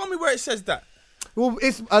there. Tell me where it says that. Well,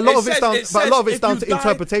 a lot of it's down to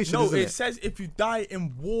interpretation, isn't it? No, it says if you die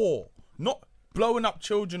in war, not blowing up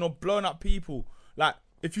children or blowing up people. Like,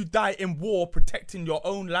 if you die in war, protecting your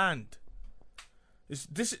own land.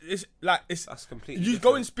 That's completely you different.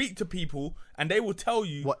 Go and speak to people and they will tell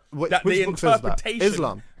you that the interpretation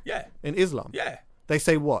Islam. Yeah. In Islam. Yeah. They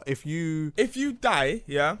say what? If you die,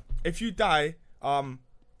 if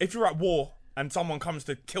you're at war and someone comes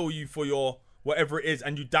to kill you for your whatever it is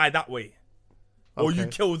and you die that way. Or you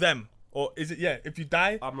kill them. Or is it if you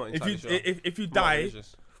die, I'm not entirely sure. If you die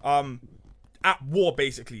at war,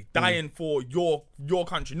 basically dying for your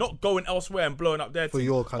country, not going elsewhere and blowing up their for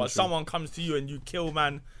your country. But someone comes to you and you kill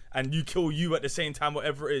man, and you kill you at the same time,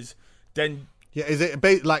 whatever it is. Then is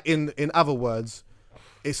it like in other words,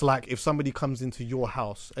 it's like if somebody comes into your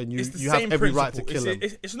house and you have every right to kill them.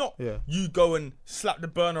 It's not you go and slap the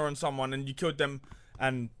burner on someone and you killed them,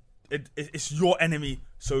 and it's your enemy,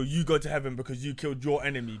 so you go to heaven because you killed your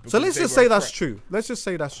enemy. So let's just say that's true. Let's just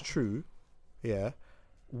say that's true. Yeah.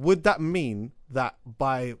 Would that mean that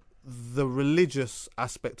by the religious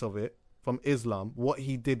aspect of it from Islam, what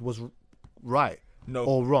he did was right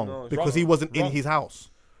or wrong? No, because he wasn't in his house.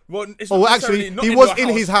 Well, it's actually, he was in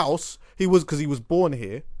his house. He was, because he was born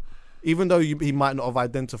here. Even though he might not have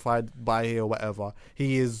identified by here or whatever,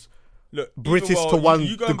 he is British to one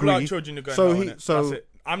you go degree. And blow out children, you're going hell, that's it.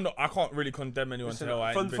 I can't really condemn anyone to hell.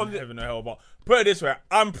 I ain't been heaven or hell, but put it this way,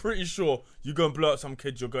 I'm pretty sure you go and blow out some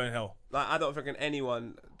kids, you're going hell. Like, I don't think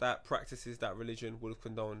anyone that practices that religion would have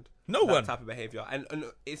condoned that type of behaviour. And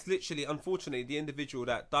it's literally, unfortunately, the individual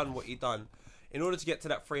that done what he done. In order to get to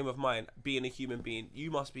that frame of mind, being a human being,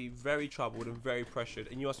 you must be very troubled and very pressured,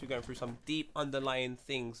 and you must be going through some deep underlying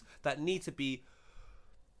things that need to be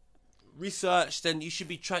researched, and they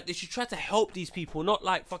should try to help these people, not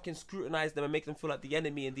like fucking scrutinize them and make them feel like the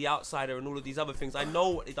enemy and the outsider and all of these other things. I know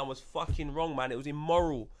what they done was fucking wrong, man. It was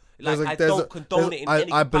immoral. Like, I don't condone it in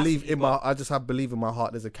any I believe in I just have belief in my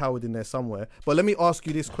heart there's a coward in there somewhere. But let me ask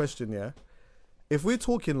you this question, yeah? If we're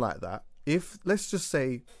talking like that, if let's just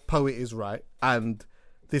say Poet is right and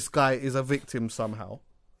this guy is a victim somehow,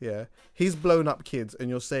 yeah, he's blown up kids,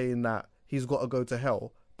 and you're saying that he's got to go to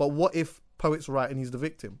hell. But what if Poet's right and he's the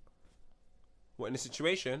victim? What, in a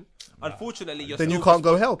situation? Unfortunately, you're Then still you can't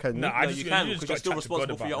go hell, can you? No, You can, because you're still gotta chat to God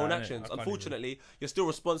responsible for about your own that, innit? actions. I can't Unfortunately, you're still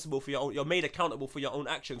responsible for your own. You're made accountable for your own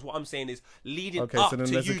actions. What I'm saying is, leading Okay, up so then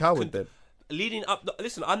to there's you, a coward then. leading up.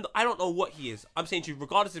 Listen, I don't know what he is. I'm saying to you,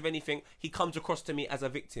 regardless of anything, he comes across to me as a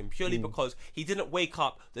victim purely because he didn't wake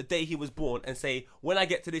up the day he was born and say, "When I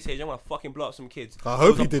get to this age, I'm gonna fucking blow up some kids." I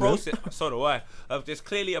hope There he was a didn't. process- So do I. There's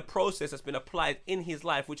clearly a process that's been applied in his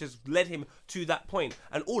life, which has led him to that point.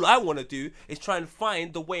 And all I want to do is try and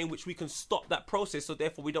find the way in which we can stop that process, so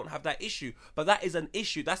therefore we don't have that issue. But that is an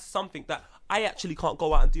issue. That's something that I actually can't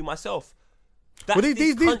go out and do myself. That's Well,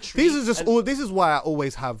 this country these are just and- all. This is why I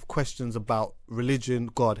always have questions about religion,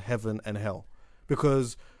 God, heaven, and hell,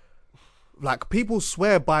 because like people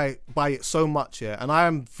swear by it so much, yeah, and I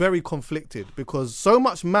am very conflicted because so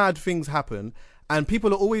much mad things happen, and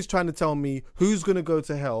people are always trying to tell me who's gonna go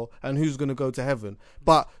to hell and who's gonna go to heaven.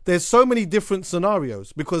 But there's so many different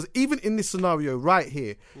scenarios because even in this scenario right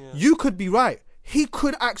here, you could be right. He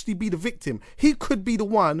could actually be the victim. He could be the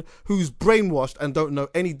one who's brainwashed and don't know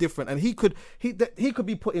any different. And he could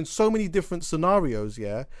be put in so many different scenarios,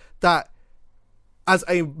 yeah, that as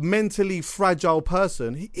a mentally fragile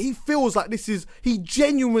person, he feels like he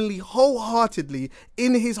genuinely, wholeheartedly,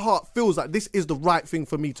 in his heart, feels like this is the right thing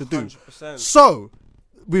for me to do. 100%. So,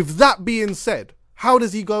 with that being said, how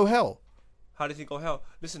does he go hell? How does he go hell?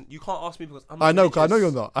 Listen, you can't ask me because I'm I not know, religious. I know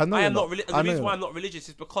you're not. I know I you're am not. not. The I know reason you're why not. I'm not religious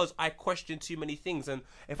is because I question too many things, and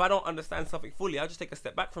if I don't understand something fully, I just take a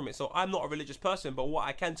step back from it. So I'm not a religious person, but what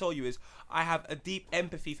I can tell you is I have a deep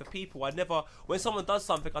empathy for people. When someone does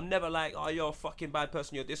something, I'm never like, oh, you're a fucking bad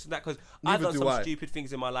person, you're this and that, because I've Neither done do some I. stupid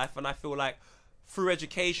things in my life, and I feel like through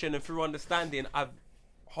education and through understanding,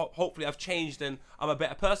 hopefully I've changed and I'm a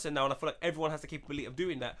better person now, and I feel like everyone has the capability of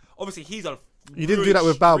doing that. Obviously, he's a You didn't do that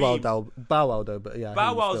with Bow Wow, extreme- though, but yeah. I Bow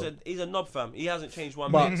hear you Wow's still. he's a knob fam. He hasn't changed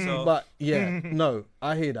one But bit. So but yeah, no,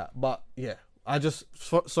 I hear that. But yeah, I just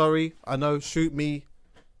sorry. I know, shoot me,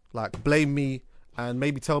 like blame me, and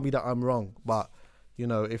maybe tell me that I'm wrong. But you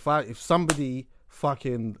know, if somebody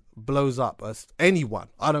fucking blows up as anyone,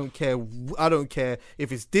 I don't care. I don't care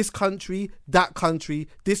if it's this country, that country,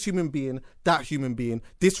 this human being, that human being,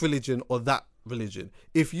 this religion or that religion.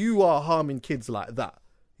 If you are harming kids like that,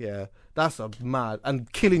 yeah, that's a mad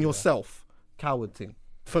and killing yourself, coward thing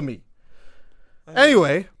for me.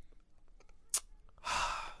 Anyway,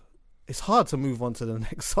 it's hard to move on to the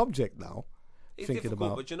next subject now. it's thinking difficult,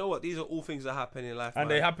 about. but you know what? These are all things that happen in life, And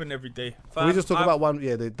man. they happen every day. Can we just talk I've- about one?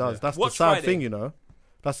 Yeah, it does. That's the Watch sad Friday. thing, you know.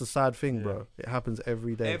 That's the sad thing, bro. It happens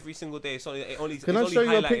every day. every single day. It only, Can it's I only show you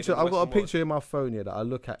a highlighted picture? in the I've got a Western world. picture in my phone here that I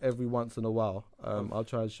look at every once in a while. I'll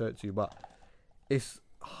try and show it to you, but it's,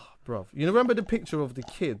 bro. You remember the picture of the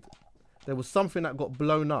kid? There was something that got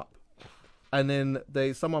blown up, and then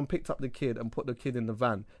someone picked up the kid and put the kid in the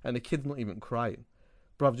van, and the kid's not even crying,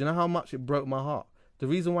 bro. Do you know how much it broke my heart? The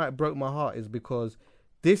reason why it broke my heart is because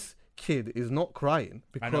this kid is not crying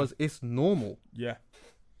because it's normal. Yeah.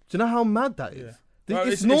 Do you know how mad that is? Yeah. Bro,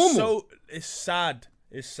 It's normal. It's sad.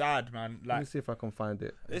 It's sad, man. Let me Like, see if I can find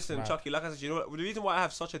it. Listen, mad. Chucky, like I said, you know what? The reason why I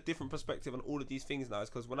have such a different perspective on all of these things now is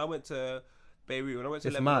because when I went to Beirut, when I went to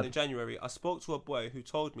It's Lebanon mad. in January, I spoke to a boy who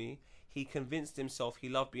told me he convinced himself he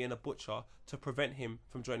loved being a butcher to prevent him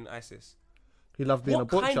from joining ISIS. He loved being a What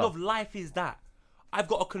butcher. kind of life is that? I've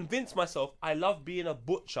got to convince myself I love being a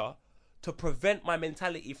butcher to prevent my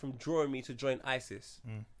mentality from drawing me to join ISIS.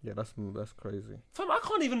 Yeah, that's crazy. Fam, I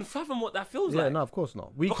can't even fathom what that feels Yeah, like. no, of course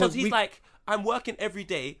not. Because he's like, I'm working every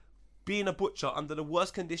day, being a butcher under the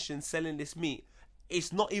worst conditions, selling this meat.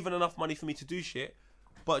 It's not even enough money for me to do shit.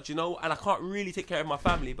 But you know, and I can't really take care of my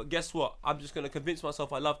family. But guess what? I'm just gonna convince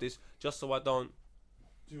myself I love this just so I don't.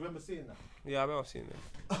 Do you remember seeing that? Yeah, I remember seeing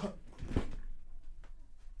it.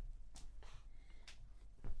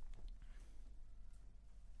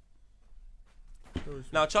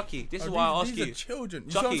 Now, Chucky, this is why I ask these you. are children.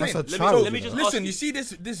 You Chucky, see what I'm That's saying? a child, let me you just know. ask Listen, you see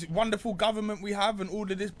this wonderful government we have and all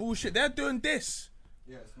of this bullshit. They're doing this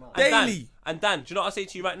Yeah, it's mad. daily. And Dan, do you know what I say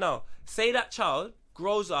to you right now? Say that child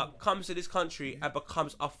grows up, comes to this country, and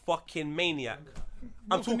becomes a fucking maniac.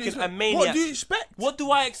 I'm What can you talking a expect? maniac. What do you expect? What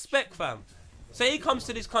do I expect, fam? Say he comes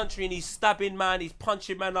to this country and he's stabbing man, he's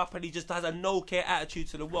punching man up, and he just has a no-care attitude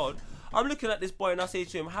to the world. I'm looking at this boy and I say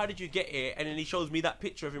to him, how did you get here? And then he shows me that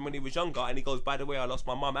picture of him when he was younger, and he goes, by the way, I lost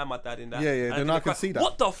my mum and my dad in that. Yeah, yeah, And then I can see that.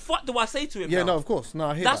 What the fuck do I say to him Yeah, now? no, of course. No,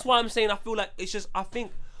 I hear That's that. why I'm saying I feel like it's just, I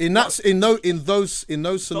think... In those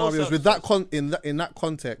scenarios with that in that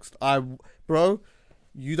context, bro,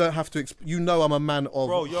 you don't have to. You know, I'm a man of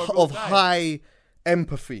Bro, you're a real guy. high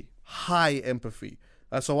empathy.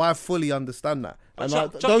 So I fully understand that. But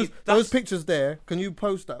And Chucky, those that's- pictures there, can you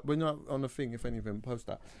post that? When you're on the thing, if anything, post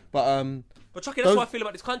that. But Chucky, that's what I feel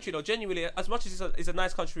about this country, though. Genuinely, as much as it's a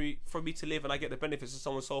nice country for me to live and I get the benefits and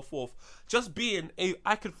so on and so forth,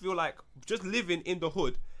 I could feel like just living in the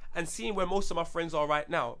hood and seeing where most of my friends are right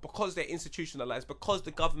now, because they're institutionalized, because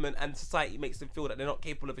the government and society makes them feel that they're not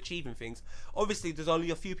capable of achieving things. Obviously, there's only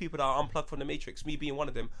a few people that are unplugged from the matrix, me being one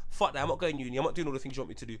of them. Fuck that, I'm not going uni, I'm not doing all the things you want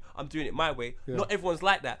me to do. I'm doing it my way. Yeah. Not everyone's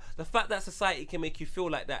like that. The fact that society can make you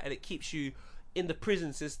feel like that and it keeps you in the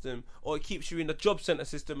prison system or it keeps you in the job center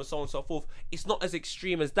system and so on and so forth, it's not as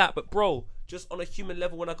extreme as that. But bro, just on a human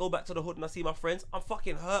level, when I go back to the hood and I see my friends, I'm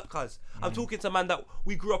fucking hurt, cuz I'm talking to a man that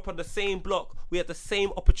we grew up on the same block, we had the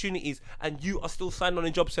same opportunities, and you are still signed on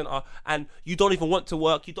in job center and you don't even want to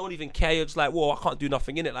work, you don't even care, you're just like, whoa, I can't do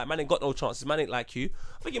nothing in it, like, man ain't got no chances, man ain't like you.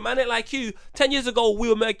 I'm thinking, man ain't like you. 10 years ago we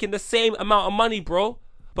were making the same amount of money, bro,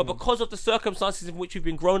 but because of the circumstances in which we've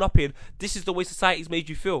been grown up in, this is the way society's made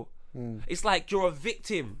you feel. It's like you're a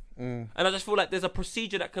victim, and I just feel like there's a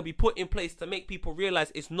procedure that can be put in place to make people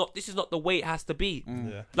realize this is not the way it has to be.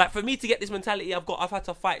 Yeah. Like, for me to get this mentality I've had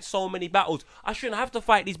to fight so many battles. I shouldn't have to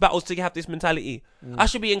fight these battles to have this mentality. I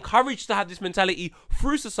should be encouraged to have this mentality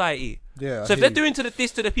through society. Yeah, So if they're doing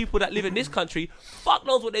this to the people that live in this country, fuck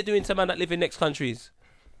knows what they're doing to man that live in next countries.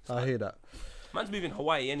 I hear that. Man's moving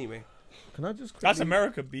Hawaii anyway. Can I just quickly... That's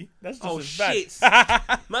America, B. That's just Oh as bad.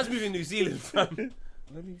 shit! Man's moving New Zealand, fam.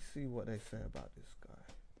 Let me see what they say about this guy.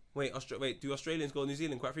 Wait, do Australians go to New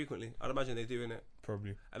Zealand quite frequently? I'd imagine they do, innit?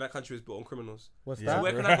 Probably. And that country was built on criminals. What's Yeah. So that?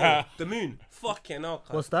 where can I go? The moon. Fucking hell,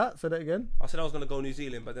 cuz. What's that? Say that again. I said I was going to go New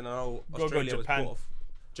Zealand, but then I know Go Australia was Japan. built off.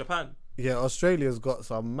 Japan. Yeah, Australia's got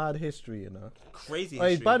some mad history, you know. Crazy Hey,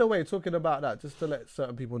 history. by the way, talking about that, just to let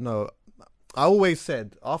certain people know, I always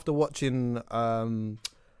said after watching I'm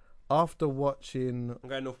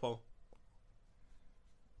going North Pole.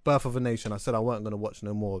 Birth of a Nation, I said I weren't going to watch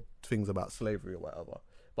no more things about slavery or whatever.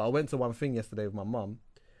 But I went to one thing yesterday with my mum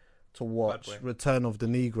to watch boy. Return of the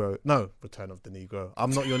Negro. No, Return of the Negro. I'm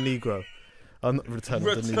not your Negro. I'm not Return of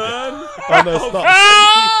the Return. Negro. Oh, no, it's not.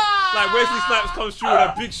 Like Wesley Snipes comes through with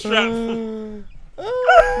a big strap.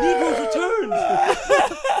 Negroes returned.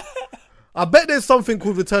 I bet there's something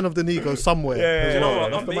called Return of the Negro somewhere. Yeah, as you know well.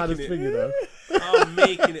 what? That's I'm the making maddest it. thing, you know. I'm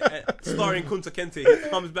making it. Starring Kunta Kinte. He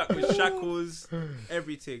comes back with shackles,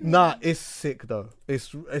 everything. Nah, it's sick though.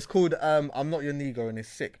 It's called I'm Not Your Negro, and it's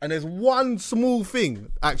sick. And there's one small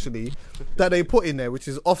thing actually that they put in there which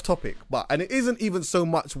is off topic, and it isn't even so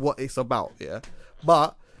much what it's about, yeah.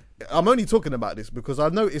 But I'm only talking about this because I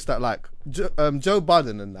noticed that like Joe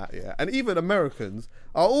Biden and that, yeah, and even Americans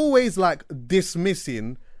are always like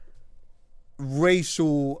dismissing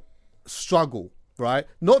racial struggle, right?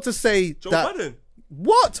 Not to say Joe that. Biden.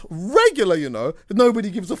 What? Regular, you know.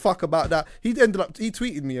 Nobody gives a fuck about that. He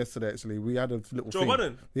tweeted me yesterday, actually. We had a little Joe thing.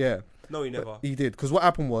 Biden? Yeah. No, he never. He did. Because what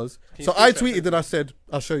happened was, Can so you I screenshot tweeted and I said,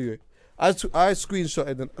 I'll show you it. I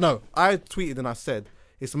screenshotted and, no, I tweeted and I said,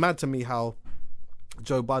 it's mad to me how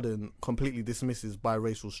Joe Biden completely dismisses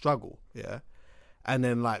biracial struggle, yeah? And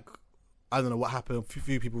then like, I don't know what happened, a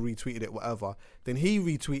few people retweeted it, whatever. Then he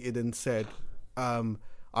retweeted and said,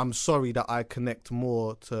 I'm sorry that I connect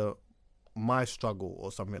more to my struggle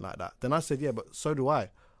or something like that. Then I said, yeah, but so do I.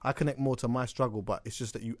 I connect more to my struggle, but it's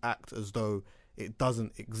just that you act as though it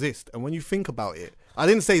doesn't exist. And when you think about it, I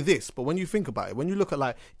didn't say this, but when you think about it, when you look at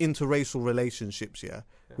like interracial relationships, yeah.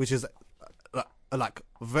 Which is like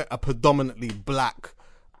a predominantly black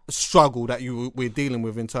struggle that we're dealing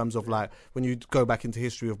with in terms of like when you go back into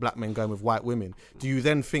history of black men going with white women, do you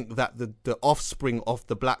then think that the offspring of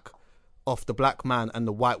the black man and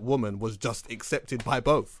the white woman was just accepted by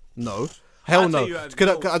both? No. Hell no. I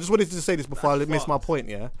just wanted to say this before I miss my point,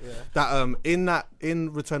 yeah? That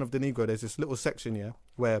in Return of the Negro, there's this little section, yeah,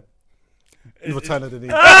 where Return of the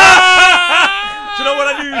Negro. Do you know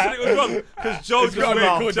what I knew you said it was wrong? Because Joe just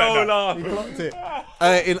laughed. Joe laughed. He clocked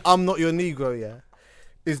it. In I'm Not Your Negro, yeah,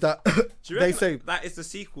 is that they say that is the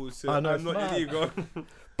sequel to I know, I'm Not Your Negro.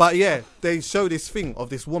 But yeah, they show this thing of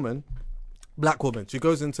this woman, black woman. She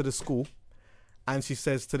goes into the school and she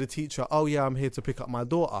says to the teacher, "Oh yeah, I'm here to pick up my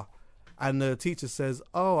daughter." And the teacher says,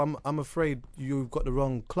 "Oh, I'm afraid you've got the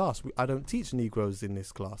wrong class. I don't teach Negroes in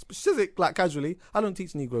this class." But she says it like casually, "I don't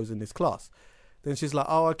teach Negroes in this class." Then she's like,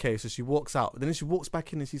 "Oh, okay." So she walks out. Then she walks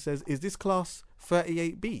back in and she says, "Is this class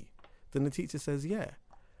 38B?" Then the teacher says, "Yeah."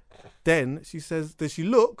 Then she says, then she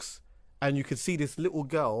looks and you can see this little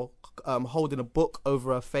girl holding a book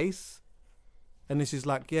over her face. And then she's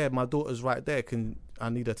like, "Yeah, my daughter's right there. I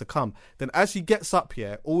need her to come." Then as she gets up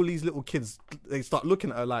here, all these little kids, they start looking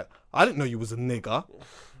at her like, "I didn't know you was a nigger."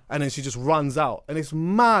 And then she just runs out. And it's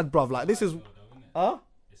mad, bruv. Like, this is... Huh?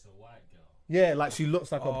 It's a white girl. Yeah, like she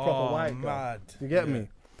looks like a proper white girl. Mad. You get me?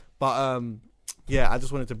 But yeah, I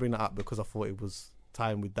just wanted to bring that up because I thought it was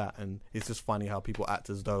time with that, and it's just funny how people act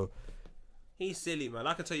as though. He's silly, man.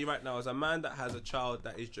 I can tell you right now, as a man that has a child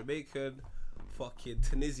that is Jamaican, fucking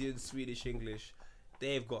Tunisian, Swedish, English,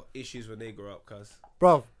 they've got issues when they grow up, cuz.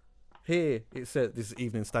 Bro, here it says, this is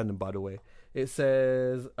Evening Standing, by the way. It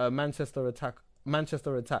says Manchester attack.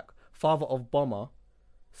 Father of bomber,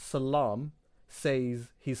 Salam, says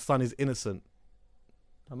his son is innocent.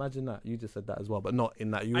 Imagine that. You just said that as well, but not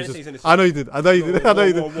in that. You I was didn't say just, he's innocent. I know you did. I know you did. I know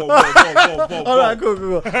you did. Whoa. All right,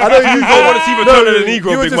 cool. I know you. I want to see return of the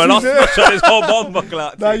Negro, were big just man. I'll using- shut his whole bomb buckle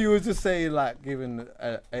out. No, you were just saying like giving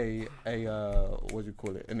a what do you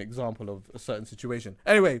call it? An example of a certain situation.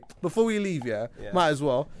 Anyway, before we leave, yeah. Might as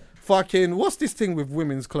well. Fucking, what's this thing with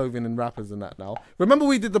women's clothing and rappers and that now? Remember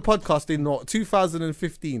we did the podcast in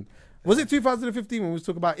 2015? Was it 2015 when we was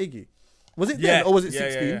talking about Iggy? Was it then or was it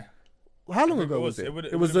 16? Yeah. How long I think ago it was was- it? it would-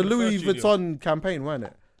 It it was would the have been the Louis first studio. Vuitton campaign, wasn't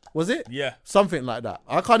it? Was it? Yeah. Something like that.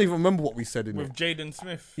 I can't even remember what we said in With it. Jaden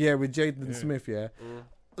Smith. Yeah, with Jaden Smith, yeah.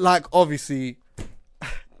 Like, obviously,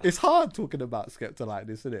 it's hard talking about Skepta like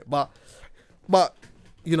this, isn't it? But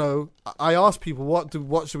you know, I asked people what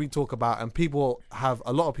should we talk about, and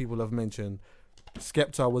a lot of people have mentioned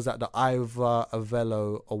Skepta was at the Ivor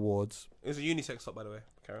Avello Awards. It was a unisex top, by the way,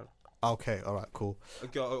 Karen. Okay, all right, cool.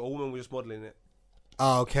 A woman was just modelling it.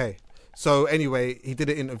 Okay. So anyway, he did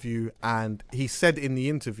an interview, and he said in the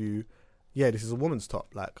interview, yeah, this is a woman's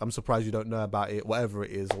top. Like, I'm surprised you don't know about it, whatever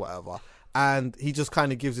it is, whatever. And he just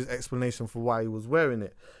kind of gives his explanation for why he was wearing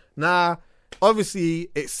it. Now, obviously,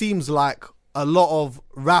 it seems like a lot of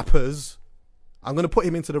rappers, I'm going to put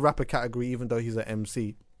him into the rapper category, even though he's an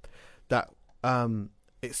MC, that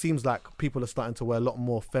it seems like people are starting to wear a lot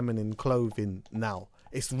more feminine clothing now.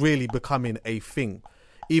 It's really becoming a thing.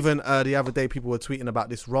 Even the other day, people were tweeting about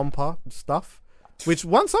this romper stuff, which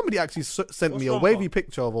somebody actually sent me a romper? wavy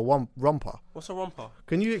picture of a romper. What's a romper?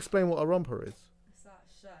 Can you explain what a romper is? It's that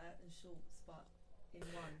shirt and shorts, but in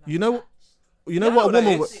one. Like You know Yeah, what a I know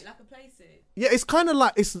woman what wears? that like a playsuit. Yeah, it's kind of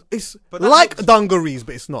like it's But that like looks- dungarees,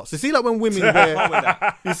 but it's not. So see, like when women You wear, can't wear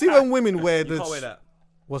that. you see when women wear You can't wear that.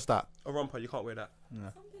 What's that? A romper, you can't wear that.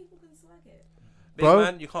 Some people can swag it. Big Bro.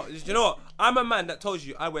 man, you can't. Do you know what? I'm a man that told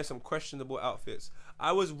you I wear some questionable outfits.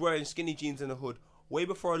 I was wearing skinny jeans in the hood way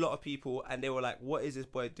before a lot of people, and they were like, "What is this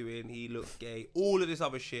boy doing? He looks gay." All of this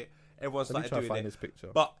other shit. Everyone Let me started try to doing find it. this picture.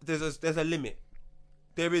 But there's a limit.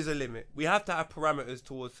 There is a limit. We have to have parameters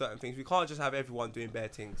towards certain things. We can't just have everyone doing bare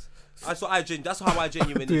things. That's how I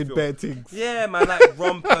genuinely Doing feel. bare things. Yeah, man, like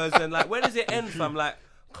rompers and like, where does it end, fam? Like,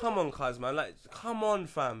 come on, cuz, man. Like, come on,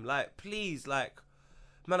 fam. Like, please, like,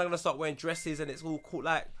 man, I'm gonna start wearing dresses and it's all cool.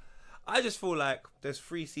 Like, I just feel like there's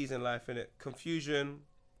 3 C's in life, innit? Confusion.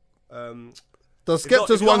 Does If you don't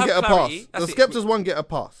Skepta's one have get a clarity, pass? that's Does it. Skepta's one get a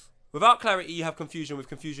pass? Without clarity, you have confusion. With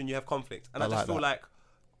confusion, you have conflict. And I I just like feel that. like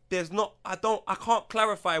I can't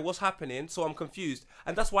clarify what's happening, so I'm confused.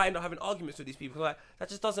 And that's why I end up having arguments with these people. Like, that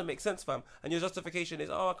just doesn't make sense, fam. And your justification is,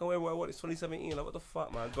 I can wear what I want. It's 2017. Like, what the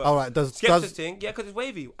fuck, man? But All right, does Skepta's thing, yeah, because it's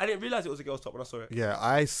wavy. I didn't realize it was a girl's top when I saw it. yeah?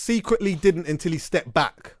 I secretly didn't until he stepped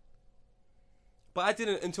back. But I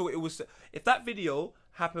didn't until it was. If that video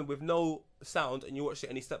happened with no sound and you watched it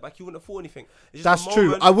and he stepped back, you wouldn't have thought anything. It's just That's a true.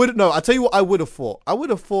 moment- I wouldn't know. I tell you what, I would have thought.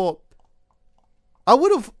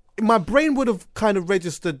 My brain would have kind of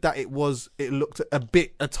registered that it looked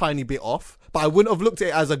a tiny bit off, but I wouldn't have looked at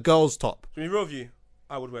it as a girl's top. To be real with you,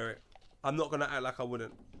 I would wear it. I'm not gonna act like I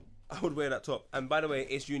wouldn't. I would wear that top. And by the way,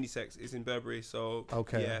 it's unisex. It's in Burberry, so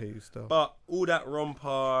Okay, yeah. I hear you still. But all that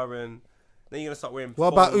romper and then you're gonna start wearing. What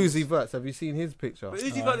about phones. Uzi Verts? Have you seen his picture? But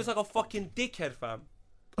Uzi Vert looks like a fucking dickhead, fam.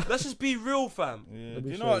 Let's just be real, fam. Yeah, Let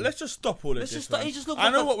me you show know what? you. Let's just stop all of Let's this. just stop- man. he just looks I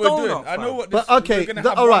like know a what we're doing. donut, I know fam. what this. But okay, we're gonna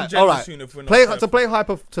have all one right, gender all right. soon if we're not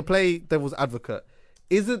careful. To play devil's advocate,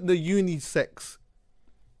 isn't the unisex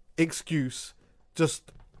excuse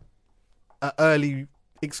just an early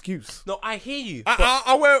excuse? No, I hear you.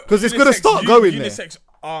 I wear 'Cause it's gonna unisex start going there. unisex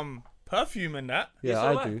perfume and that. Yeah, so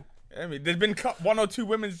I do I. do. I mean, there's been 1 or 2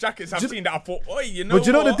 women's jackets I've Do- seen that I thought, oh, you know. But do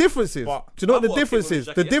you know what the what? difference is? But Do you know what I the bought a difference pink is?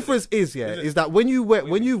 women's The jacket difference is, yeah, Is it? is that when you wear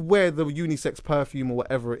the unisex perfume or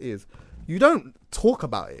whatever it is, you don't talk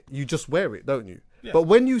about it. You just wear it, don't you? Yeah. But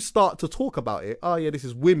when you start to talk about it, oh yeah, this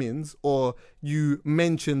is women's, or you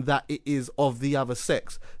mention that it is of the other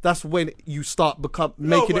sex, that's when you start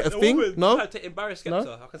making it but a the thing. woman No, tried to embarrass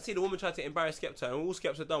Skepta. I can see the woman tried to embarrass Skepta, and all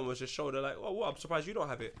Skepta done was just show her like, "Oh, what? I'm surprised you don't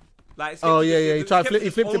have it." Like, Oh, Skepta yeah, just- yeah, he tried- Skepta he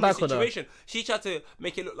just flipped it owned back the on her. situation. She tried to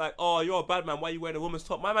make it look like, "Oh, you're a bad man. Why are you wearing a woman's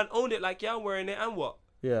top?" My man owned it like, "Yeah, I'm wearing it, and what?"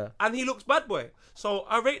 yeah. And he looks bad boy. So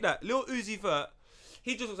I rate that. Lil Uzi Vert,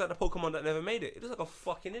 He just looks like the Pokemon that never made it. He looks like a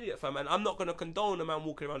fucking idiot, fam. And I'm not gonna condone a man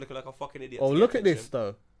walking around looking like a fucking idiot. Oh, to get look at attention. this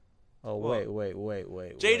though. Oh, What? wait.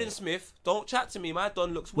 Jaden Smith, don't chat to me. My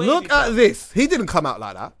Don looks wavy. Look at fam. this. He didn't come out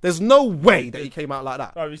like that. There's no way that he came out like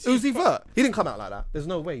that. Oh, you see Uzi his Vert. He didn't come out like that. There's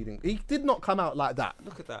no way he didn't. He did not come out like that.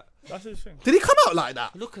 Look at that. That's his thing. Did he come out like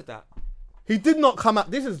that? Look at that. He did not come out.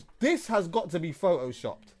 This has got to be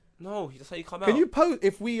photoshopped. No, that's how you come out. Can you post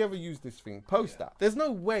if we ever use this thing? Post that. There's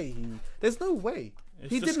no way. There's no way.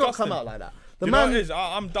 It's He did not come disgusting. out like that. The You know what man. it is?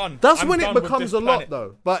 I'm done. That's I'm when it done with becomes this a lot, planet.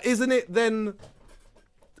 though. But isn't it then?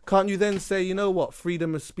 Can't you then say, you know what?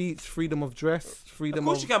 Freedom of speech, freedom of dress, Of freedom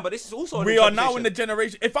course of. you can, but this is also. An We are now in the interpretation.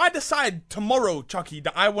 generation. If I decide tomorrow, Chucky,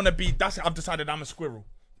 that I want to be, that's it. I've decided I'm a squirrel.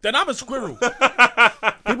 Then I'm a squirrel.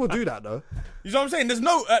 People do that though. You know what I'm saying? There's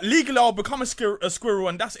no legally I'll become a squirrel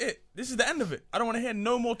and that's it. This is the end of it. I don't want to hear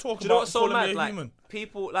no more talk Do you know about what's so calling me mad? a Like human.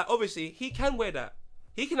 people, like obviously he can wear that.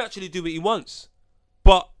 He can actually do what he wants.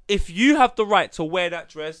 But if you have the right to wear that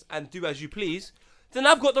dress and do as you please, then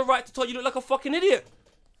I've got the right to tell you look like a fucking idiot.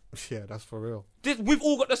 Yeah, that's for real. We've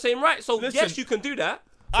all got the same right. So Listen, yes, you can do that.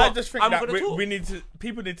 I but just think I'm that gonna talk. we need to.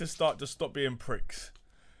 People need to stop being pricks.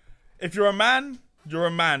 If you're a man, you're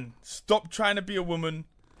a man. Stop trying to be a woman.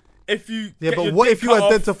 If you Yeah, get but your what dick if you cut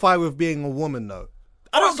off- identify with being a woman though?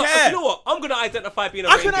 I don't So, care. You know what? I'm gonna identify being a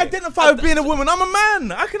I can reindeer. identify with being a woman. I'm a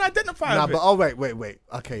man. I can identify Nah, with but it. oh wait.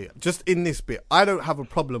 Okay, just in this bit, I don't have a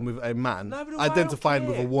problem with a man Neither do I, I don't identifying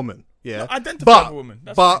with a care. woman. Yeah, No, identify with a woman,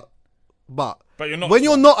 that's fine. But But you're not when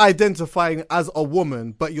you're one. not identifying as a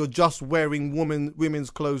woman, but you're just wearing women's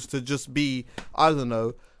clothes to just be, I don't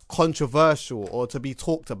know, controversial or to be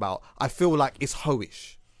talked about. I feel like it's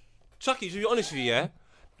hoish. Chucky, to be honest with you, yeah,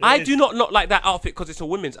 I do not like that outfit because it's a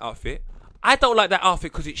women's outfit. I don't like that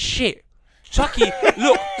outfit because it's shit. Chucky,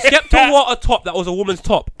 look, Skepta wore a top that was a woman's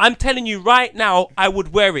top. I'm telling you right now, I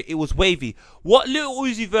would wear it. It was wavy. What little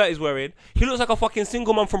Uzi Vert is wearing, he looks like a fucking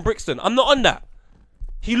single man from Brixton. I'm not on that.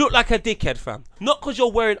 He looked like a dickhead, fam. Not because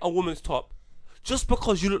you're wearing a woman's top, just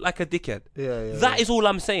because you look like a dickhead. Yeah, That is all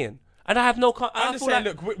I'm saying. And I have no... I'm just saying,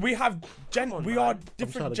 look, we have we are trying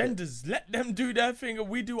different to genders. Let them do their thing and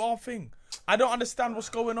we do our thing. I don't understand what's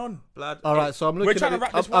going on. Blood. All right, so I'm looking We're trying at to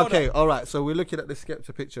wrap this it. world Okay, up. all right, so we're looking at the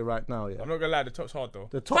Skepta picture right now. Yeah, I'm not gonna lie, the top's hard though.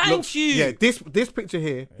 the top Thank looks, you. Yeah, this picture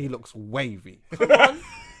here, he looks wavy. Come on.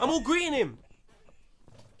 I'm all greeting him.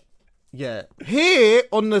 Yeah, here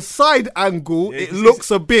on the side angle, Yeah, it it's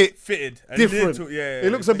looks a bit Fitted. A different. little- yeah,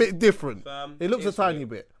 It looks a bit different. Fam, It looks a it's tiny weird.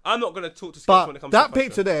 bit. I'm not going to talk to Skepta when it But comes that to fashion.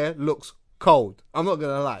 picture there looks cold. I'm not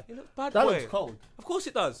gonna lie. It looks bad, That boy. looks cold. Of course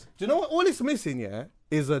it does. Do you know what? All it's missing, yeah,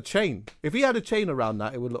 is a chain. If he had a chain around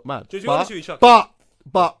that, it would look mad. To be honest with you, Chucky.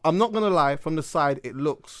 But I'm not gonna lie. From the side, it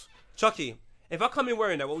looks Chucky, if I come in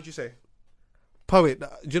wearing that, what would you say? poet. Do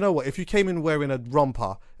you know what? If you came in wearing a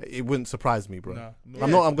romper, it wouldn't surprise me, bro. No,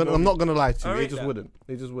 I'm not gonna lie to I you. rate It just that. wouldn't.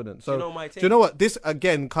 It just wouldn't. So you know my do you know what? This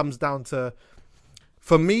again comes down to.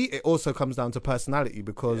 For me, it also comes down to personality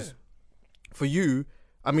because, for you,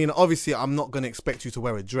 I mean, obviously, I'm not going to expect you to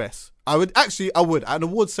wear a dress. I would at an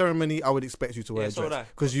award ceremony, I would expect you to wear Yeah, a so would dress I.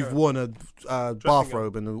 because you've worn a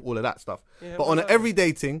bathrobe and all of that stuff. Yeah, but on an but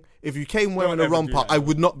everyday thing, if you came wearing a ever do romper, that. I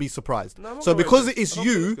would not be surprised. No, I'm not So gonna because wear a dress. it's I don't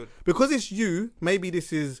think you, it's good. because it's you, maybe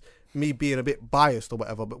this is me being a bit biased or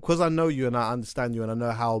whatever. But because I know you and I understand you and I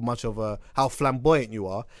know how much of how flamboyant you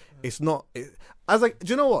are, it's not. Do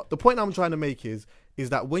you know what? The point I'm trying to make is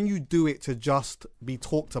that when you do it to just be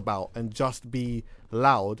talked about and just be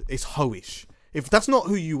loud, it's hoish. If that's not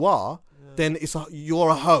who you are, then you're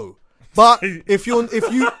a hoe. But if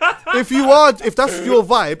that's your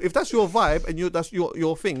vibe and that's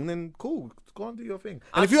your thing, then cool, go on, do your thing.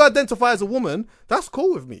 And if you identify as a woman, that's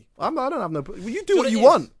cool with me. I don't have no. You do what you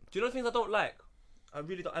want. Do you know the things I don't like? I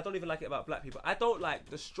don't even like it about black people. I don't like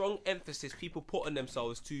the strong emphasis people put on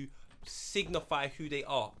themselves to signify who they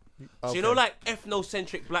are. So you know, like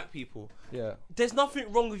ethnocentric black people. Yeah. There's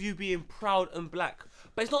nothing wrong with you being proud and black,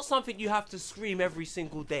 but it's not something you have to scream every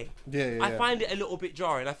single day. I find it a little bit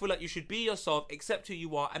jarring. I feel like you should be yourself, accept who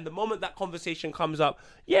you are, and the moment that conversation comes up,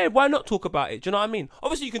 yeah, why not talk about it? Do you know what I mean?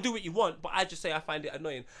 Obviously, you can do what you want, but I just say I find it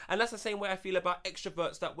annoying. And that's the same way I feel about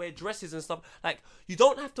extroverts that wear dresses and stuff. Like, you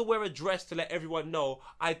don't have to wear a dress to let everyone know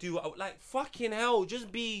I do. Like, fucking hell,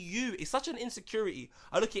 just be you. It's such an insecurity.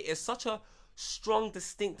 I look at it as such a strong,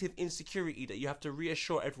 distinctive insecurity that you have to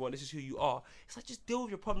reassure everyone this is who you are. It's like, just deal with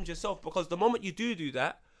your problems yourself, because the moment you do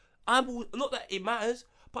that, not that it matters,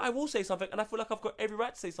 but I will say something, and I feel like I've got every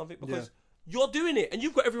right to say something because you're doing it and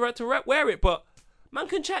you've got every right to wear it. But man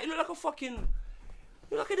can chat, you look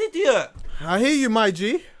like an idiot. I hear you, my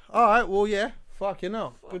G. All right, well, yeah. Fucking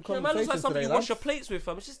hell. Good Yeah, man conversation looks like something today, you wash lads. your plates with,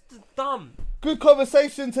 fam. It's just dumb. Good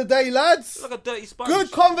conversation today, lads. Like a dirty sponge.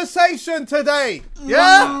 Good conversation today.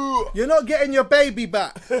 Yeah? You're not getting your baby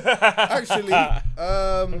back. Actually,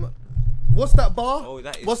 what's that bar? Oh,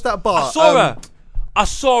 that is- What's that bar? I saw her. I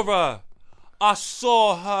saw her. I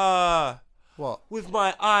saw her. What? With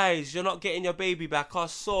my eyes. You're not getting your baby back. I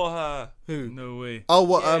saw her. Who? No way. Oh,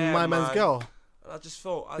 what? Yeah, my man's man. girl. I just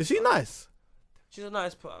thought. Is she nice? She's a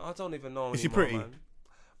nice. I don't even know. Is she anymore, pretty? Man.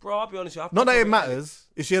 Bro, I'll be honest with you. Not that it matters.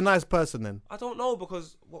 Is she a nice person then? I don't know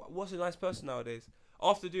because what's a nice person nowadays?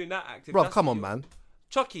 After doing that act, if Bro, that's come what on, you're- man.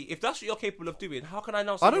 Chucky, if that's what you're capable of doing, how can I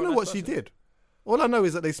now? Say I don't you're a know nice what she person? did. All I know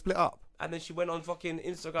is that they split up. And then she went on fucking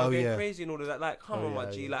Instagram Oh, going yeah. crazy and all of that. Like, come Oh, on, my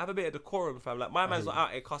yeah, G. yeah. Like, have a bit of decorum, fam. Like, my man's not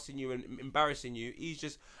out here cussing you and embarrassing you. He's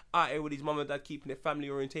just out here with his mum and dad keeping it family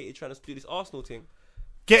orientated, trying to do this Arsenal thing.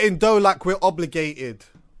 Getting dough like we're obligated.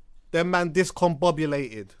 Them man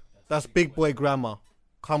discombobulated. That's big boy grammar.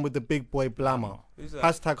 Come with the big boy blammer. Who's that?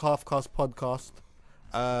 Hashtag Halfcast podcast.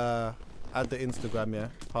 Add the Instagram, yeah.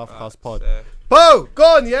 Halfcast pod. So, Bo,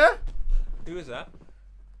 gone, yeah. who is that?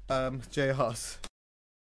 J Huss.